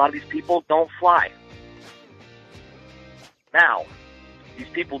frankly, a lot of these people don't fly. Now, these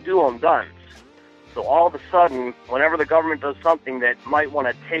people do own guns. So all of a sudden, whenever the government does something that might want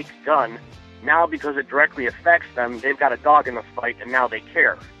to take a gun, now because it directly affects them, they've got a dog in the fight, and now they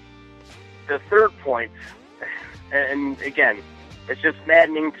care. The third point, and again, it's just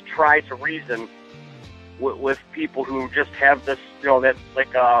maddening to try to reason with people who just have this, that,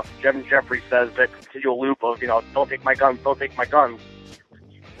 like Jevin Jeffries says, that continual loop of, don't take my guns, don't take my guns.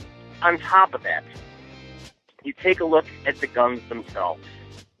 On top of that, you take a look at the guns themselves.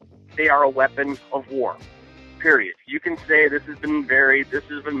 They are a weapon of war, period. You can say this has been varied, this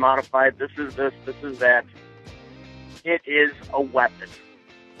has been modified, this is this is that. It is a weapon.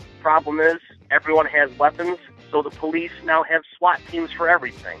 Problem is, everyone has weapons, So the police now have SWAT teams for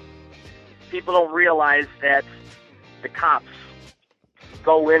everything. People don't realize that the cops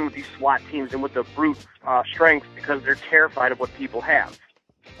go in with these SWAT teams and with the brute strength because they're terrified of what people have.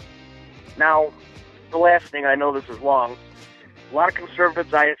 Now, the last thing, I know this is long, a lot of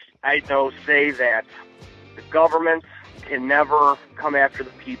conservatives I know say that the government can never come after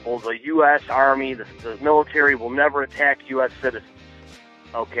the people. The U.S. Army, the military will never attack U.S. citizens.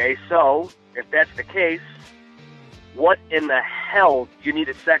 Okay, so if that's the case, what in the hell do you need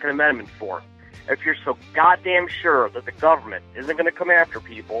a Second Amendment for? If you're so goddamn sure that the government isn't going to come after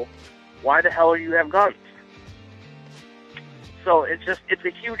people, why the hell do you have guns? So it's a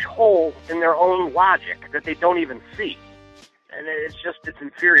huge hole in their own logic that they don't even see. And it's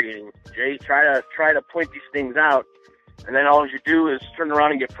infuriating, Jay. Try to point these things out, and then all you do is turn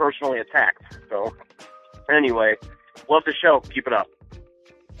around and get personally attacked. So, anyway, love the show. Keep it up.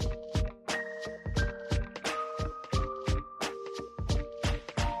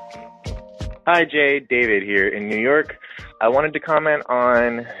 Hi, Jay. David here in New York. I wanted to comment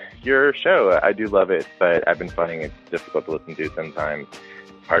on your show. I do love it, but I've been finding it difficult to listen to sometimes,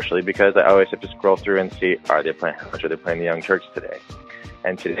 partially because I always have to scroll through and see, how much are they playing the Young Turks today?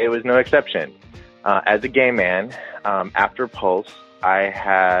 And today was no exception. As a gay man, after Pulse, I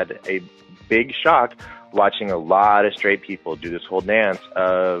had a big shock watching a lot of straight people do this whole dance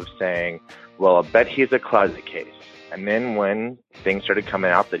of saying, well, I'll bet he's a closet case. And then when things started coming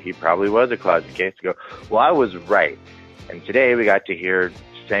out that he probably was a closet case, to go, well, I was right. And today we got to hear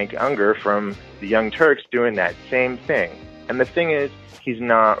Cenk Uygur from the Young Turks doing that same thing. And the thing is, he's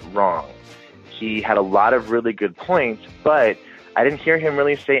not wrong. He had a lot of really good points, but I didn't hear him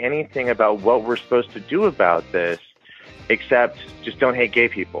really say anything about what we're supposed to do about this, except just don't hate gay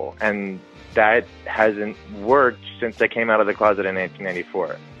people. And that hasn't worked since I came out of the closet in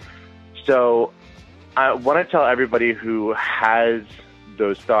 1994. So I want to tell everybody who has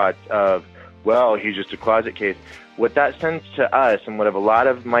those thoughts of, well, he's just a closet case. What that sends to us, and what a lot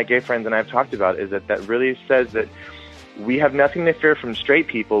of my gay friends and I have talked about, is that really says that we have nothing to fear from straight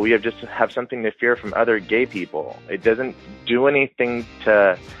people. We have something to fear from other gay people. It doesn't do anything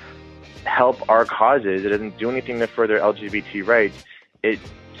to help our causes. It doesn't do anything to further LGBT rights. It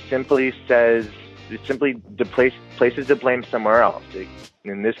simply places the blame somewhere else.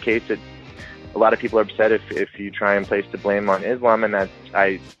 In this case, a lot of people are upset if you try and place the blame on Islam, and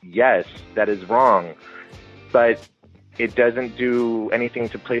yes, that is wrong. But it doesn't do anything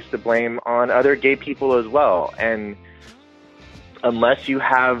to place the blame on other gay people as well. And unless you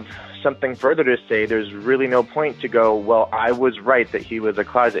have something further to say, there's really no point to go, well, I was right that he was a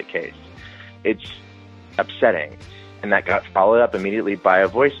closet case. It's upsetting. And that got followed up immediately by a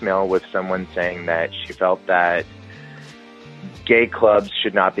voicemail with someone saying that she felt that gay clubs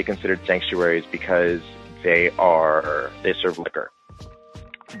should not be considered sanctuaries because they serve liquor.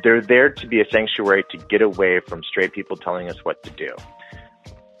 They're there to be a sanctuary to get away from straight people telling us what to do.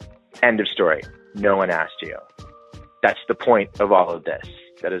 End of story. No one asked you. That's the point of all of this.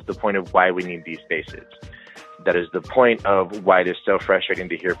 That is the point of why we need these spaces. That is the point of why it is so frustrating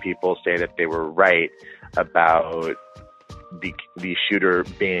to hear people say that they were right about the shooter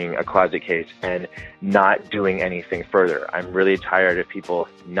being a closet case and not doing anything further. I'm really tired of people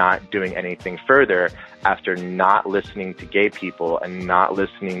not doing anything further after not listening to gay people and not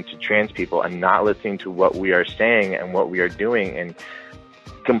listening to trans people and not listening to what we are saying and what we are doing, and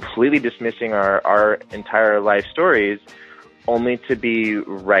completely dismissing our entire life stories only to be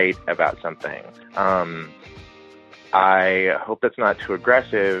right about something. I hope that's not too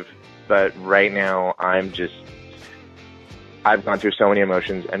aggressive, but right now I've gone through so many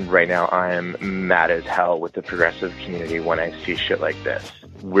emotions, and right now I am mad as hell with the progressive community when I see shit like this.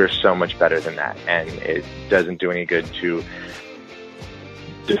 We're so much better than that, and it doesn't do any good to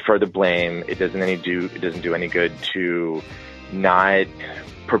defer the blame. It doesn't do any good to not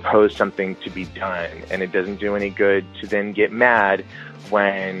propose something to be done, and it doesn't do any good to then get mad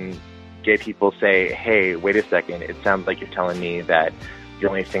when gay people say, hey, wait a second, it sounds like you're telling me that the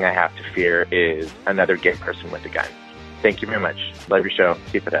only thing I have to fear is another gay person with a gun. Thank you very much. Love your show.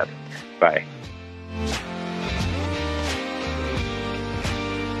 Keep it up. Bye.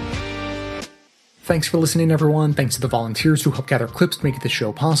 Thanks for listening, everyone. Thanks to the volunteers who helped gather clips to make this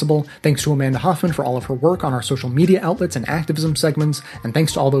show possible. Thanks to Amanda Hoffman for all of her work on our social media outlets and activism segments. And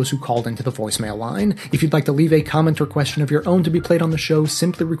thanks to all those who called into the voicemail line. If you'd like to leave a comment or question of your own to be played on the show,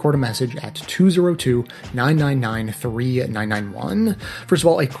 simply record a message at 202-999-3991. First of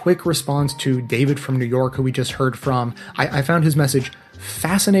all, a quick response to David from New York, who we just heard from. I found his message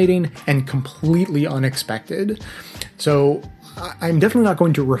fascinating and completely unexpected. So I'm definitely not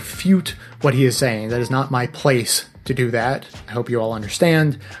going to refute what he is saying. That is not my place to do that. I hope you all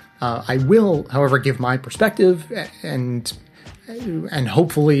understand. I will, however, give my perspective, and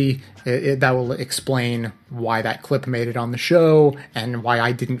hopefully that will explain why that clip made it on the show and why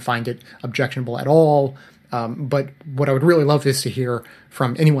I didn't find it objectionable at all. But what I would really love is to hear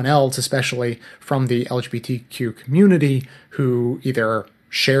from anyone else, especially from the LGBTQ community, who either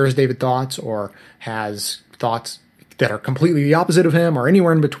shares David's thoughts or has thoughts that are completely the opposite of him or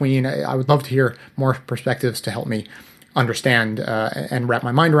anywhere in between. I would love to hear more perspectives to help me understand and wrap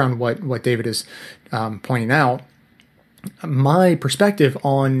my mind around what David is pointing out. My perspective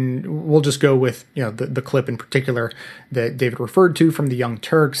on, we'll just go with the clip in particular that David referred to from the Young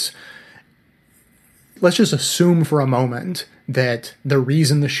Turks. Let's just assume for a moment that the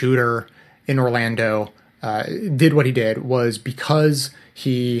reason the shooter in Orlando did what he did was because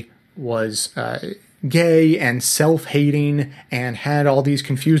he was gay and self-hating and had all these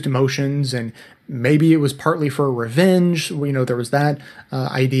confused emotions, and maybe it was partly for revenge. There was that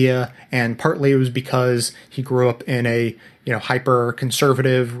idea, and partly it was because he grew up in a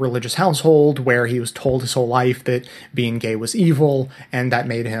hyper-conservative religious household where he was told his whole life that being gay was evil, and that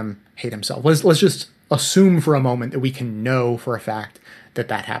made him hate himself. Let's just assume for a moment that we can know for a fact that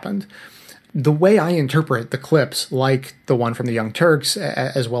happened. The way I interpret the clips, like the one from the Young Turks,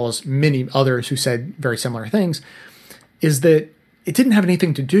 as well as many others who said very similar things, is that it didn't have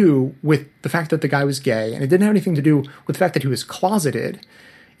anything to do with the fact that the guy was gay, and it didn't have anything to do with the fact that he was closeted.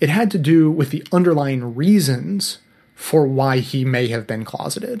 It had to do with the underlying reasons for why he may have been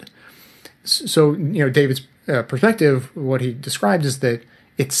closeted. So, David's perspective, what he described is that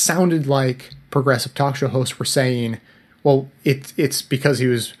it sounded like progressive talk show hosts were saying, well, it's because he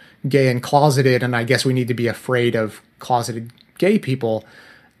was gay and closeted, and I guess we need to be afraid of closeted gay people.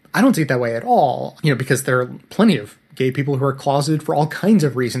 I don't see it that way at all, because there are plenty of gay people who are closeted for all kinds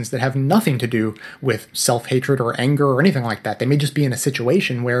of reasons that have nothing to do with self-hatred or anger or anything like that. They may just be in a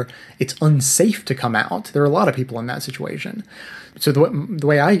situation where it's unsafe to come out. There are a lot of people in that situation. So the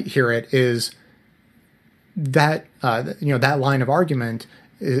way I hear it is that, that line of argument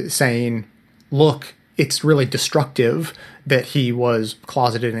is saying, look, it's really destructive that he was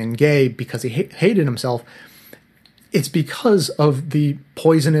closeted and gay because he hated himself. It's because of the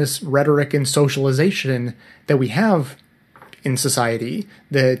poisonous rhetoric and socialization that we have in society,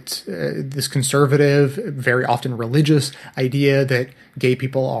 that this conservative, very often religious idea that gay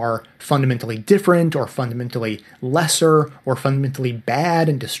people are fundamentally different or fundamentally lesser or fundamentally bad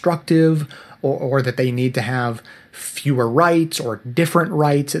and destructive, or that they need to have fewer rights or different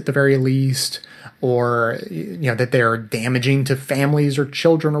rights at the very least, or that they're damaging to families or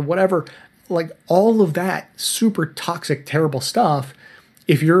children or whatever. Like all of that super toxic, terrible stuff.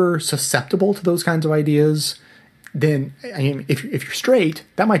 If you're susceptible to those kinds of ideas, then if you're straight,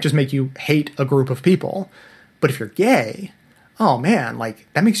 that might just make you hate a group of people. But if you're gay, oh man,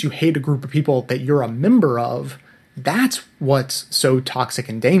 that makes you hate a group of people that you're a member of. That's what's so toxic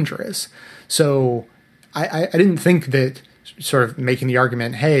and dangerous. So I didn't think that sort of making the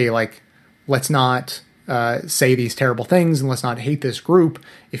argument, hey, let's not say these terrible things and let's not hate this group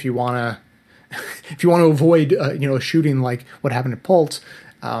if you want to avoid a shooting like what happened at Pulse.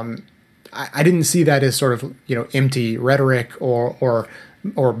 I didn't see that as sort of empty rhetoric or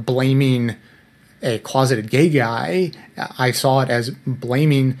blaming a closeted gay guy. I saw it as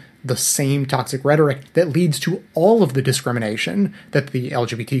blaming the same toxic rhetoric that leads to all of the discrimination that the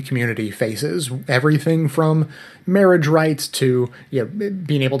LGBT community faces. Everything from marriage rights to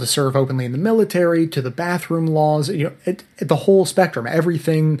being able to serve openly in the military, to the bathroom laws, the whole spectrum,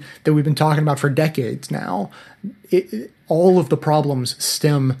 everything that we've been talking about for decades now. All of the problems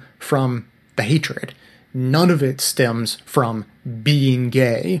stem from the hatred. None of it stems from being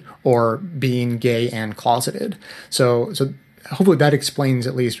gay or being gay and closeted. So hopefully that explains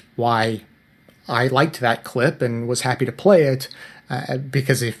at least why I liked that clip and was happy to play it,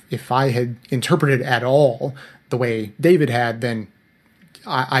 because if I had interpreted it at all the way David had, then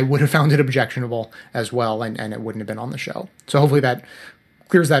I would have found it objectionable as well, and it wouldn't have been on the show. So hopefully that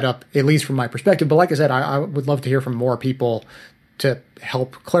clears that up, at least from my perspective. But like I said, I would love to hear from more people to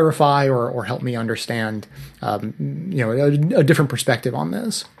help clarify or help me understand a different perspective on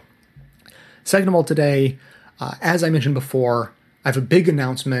this. Second of all, today, as I mentioned before, I have a big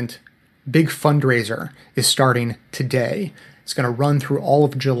announcement. Big fundraiser is starting today. It's going to run through all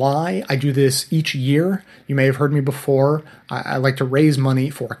of July. I do this each year. You may have heard me before. I like to raise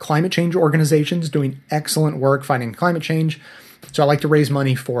money for climate change organizations doing excellent work fighting climate change. So I like to raise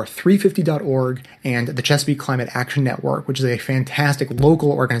money for 350.org and the Chesapeake Climate Action Network, which is a fantastic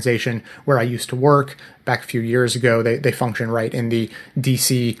local organization where I used to work back a few years ago. They function right in the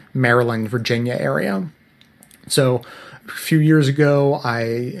DC, Maryland, Virginia area. So a few years ago,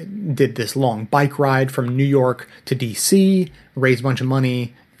 I did this long bike ride from New York to DC, raised a bunch of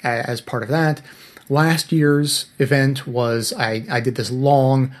money as part of that. Last year's event was I did this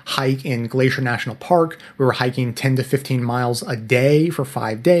long hike in Glacier National Park. We were hiking 10 to 15 miles a day for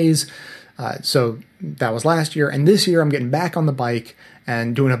 5 days. So that was last year. And this year I'm getting back on the bike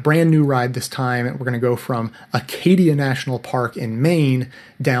and doing a brand new ride this time. We're going to go from Acadia National Park in Maine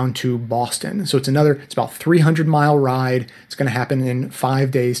down to Boston. So it's about 300-mile ride. It's going to happen in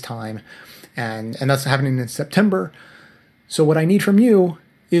 5 days' time. And that's happening in September. So what I need from you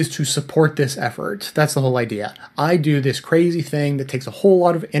is to support this effort. That's the whole idea. I do this crazy thing that takes a whole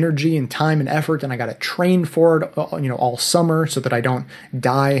lot of energy and time and effort, and I got to train for it, all summer so that I don't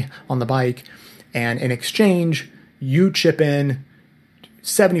die on the bike. And in exchange, you chip in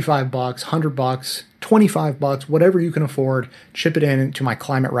 $75, $100, $25, whatever you can afford, chip it in to my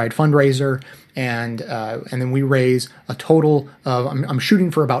Climate Ride fundraiser, and then we raise a total of, I'm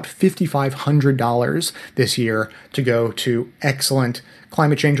shooting for about $5,500 this year to go to excellent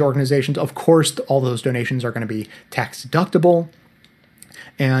climate change organizations. Of course, all those donations are going to be tax deductible,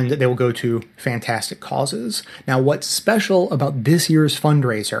 and they will go to fantastic causes. Now, what's special about this year's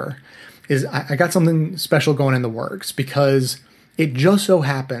fundraiser is I got something special going in the works, because it just so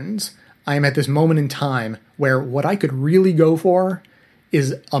happens I am at this moment in time where what I could really go for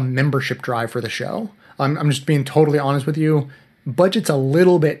is a membership drive for the show. I'm just being totally honest with you. Budget's a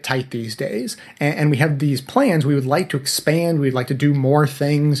little bit tight these days, and we have these plans. We would like to expand. We'd like to do more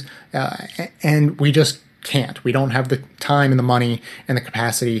things, and we just can't. We don't have the time and the money and the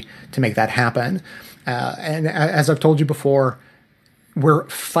capacity to make that happen. And as I've told you before, we're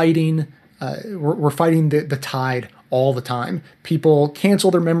fighting. We're fighting the tide all the time. People cancel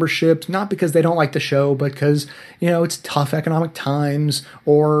their memberships, not because they don't like the show, but because, it's tough economic times,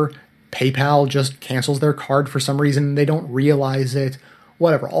 or PayPal just cancels their card for some reason. They don't realize it,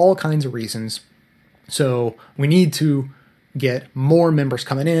 whatever, all kinds of reasons. So we need to get more members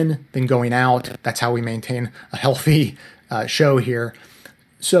coming in than going out. That's how we maintain a healthy show here.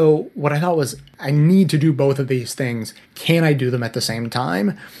 So what I thought was, I need to do both of these things. Can I do them at the same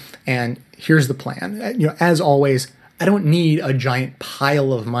time? And here's the plan. As always, I don't need a giant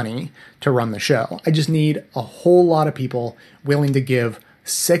pile of money to run the show. I just need a whole lot of people willing to give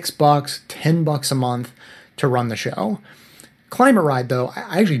 $6, $10 a month to run the show. Climate Ride, though,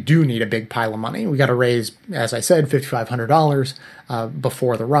 I actually do need a big pile of money. We got to raise, as I said, $5,500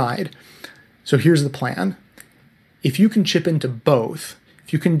 before the ride. So here's the plan. If you can chip into both,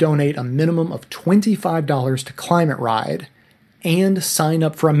 if you can donate a minimum of $25 to Climate Ride and sign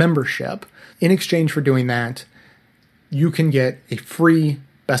up for a membership, in exchange for doing that, you can get a free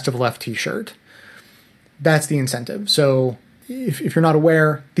Best of Left t-shirt. That's the incentive. So if you're not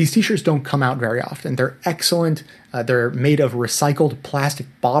aware, these t-shirts don't come out very often. They're excellent. They're made of recycled plastic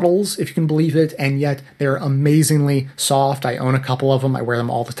bottles, if you can believe it, and yet they're amazingly soft. I own a couple of them. I wear them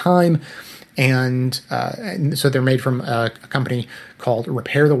all the time. And so they're made from a company called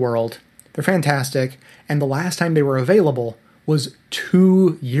Repair the World. They're fantastic. And the last time they were available was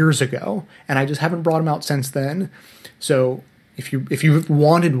 2 years ago, and I just haven't brought them out since then. So if you've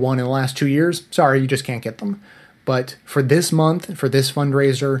wanted one in the last 2 years, sorry, you just can't get them. But for this month, for this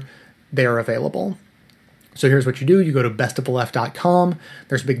fundraiser, they are available. So here's what you do. You go to bestofleft.com.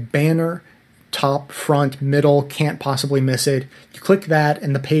 There's a big banner, top, front, middle, can't possibly miss it. You click that,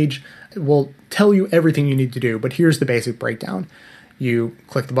 and the page will tell you everything you need to do. But here's the basic breakdown. You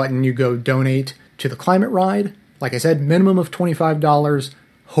click the button, you go donate to the Climate Ride. Like I said, minimum of $25.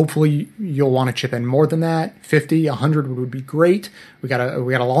 Hopefully you'll want to chip in more than that. 50, 100 would be great. We got a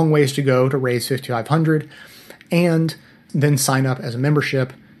long ways to go to raise $5,500, and then sign up as a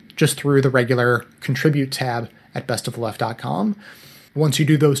membership just through the regular contribute tab at bestofleft.com. Once you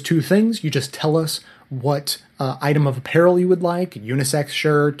do those two things, you just tell us what item of apparel you would like, a unisex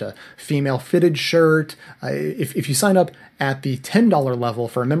shirt, a female fitted shirt. If you sign up at the $10 level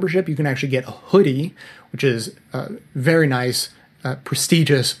for a membership, you can actually get a hoodie, which is a very nice,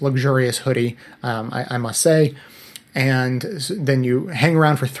 prestigious, luxurious hoodie, I must say. And then you hang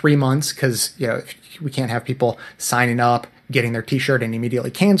around for 3 months, because we can't have people signing up, getting their t-shirt, and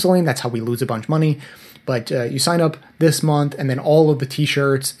immediately canceling. That's how we lose a bunch of money. But you sign up this month, and then all of the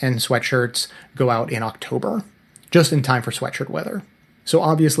t-shirts and sweatshirts go out in October, just in time for sweatshirt weather. So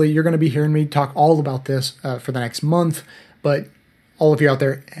obviously, you're going to be hearing me talk all about this for the next month, but all of you out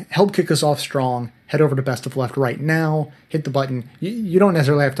there, help kick us off strong. Head over to Best of Left right now. Hit the button. You don't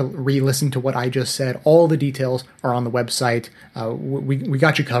necessarily have to re-listen to what I just said. All the details are on the website. We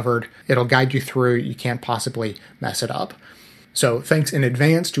got you covered. It'll guide you through. You can't possibly mess it up. So thanks in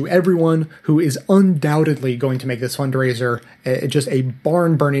advance to everyone who is undoubtedly going to make this fundraiser just a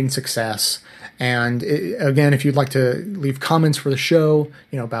barn-burning success. And again, if you'd like to leave comments for the show,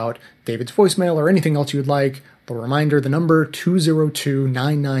 about David's voicemail or anything else you'd like, a reminder, the number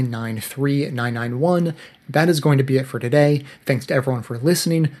 202-999-3991. That is going to be it for today. Thanks to everyone for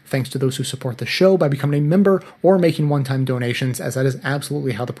listening. Thanks to those who support the show by becoming a member or making one-time donations, as that is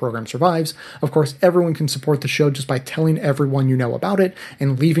absolutely how the program survives. Of course, everyone can support the show just by telling everyone you know about it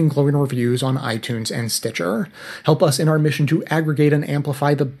and leaving glowing reviews on iTunes and Stitcher. Help us in our mission to aggregate and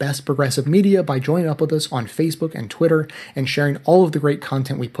amplify the best progressive media by joining up with us on Facebook and Twitter and sharing all of the great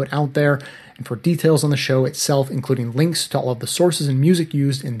content we put out there. And for details on the show itself, including links to all of the sources and music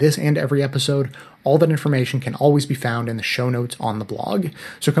used in this and every episode, all that information can always be found in the show notes on the blog.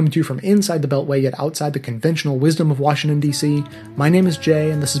 So coming to you from inside the Beltway yet outside the conventional wisdom of Washington, D.C., my name is Jay,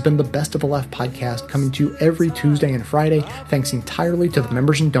 and this has been the Best of the Left podcast, coming to you every Tuesday and Friday, thanks entirely to the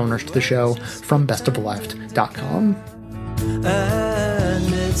members and donors to the show from bestoftheleft.com.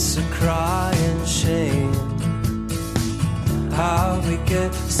 And it's a crying shame how we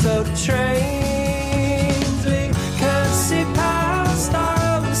get so trained. We can't see past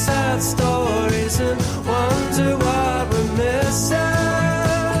our own sad stories and wonder what we're missing.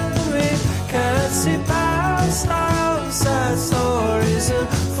 We can't see past our own sad stories and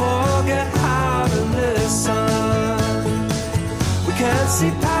forget how to listen. We can't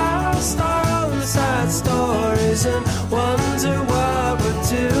see past our own sad stories and wonder what we're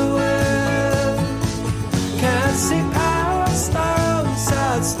doing. Can't see past our own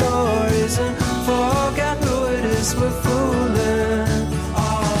sad stories and forget who it is we're fooling.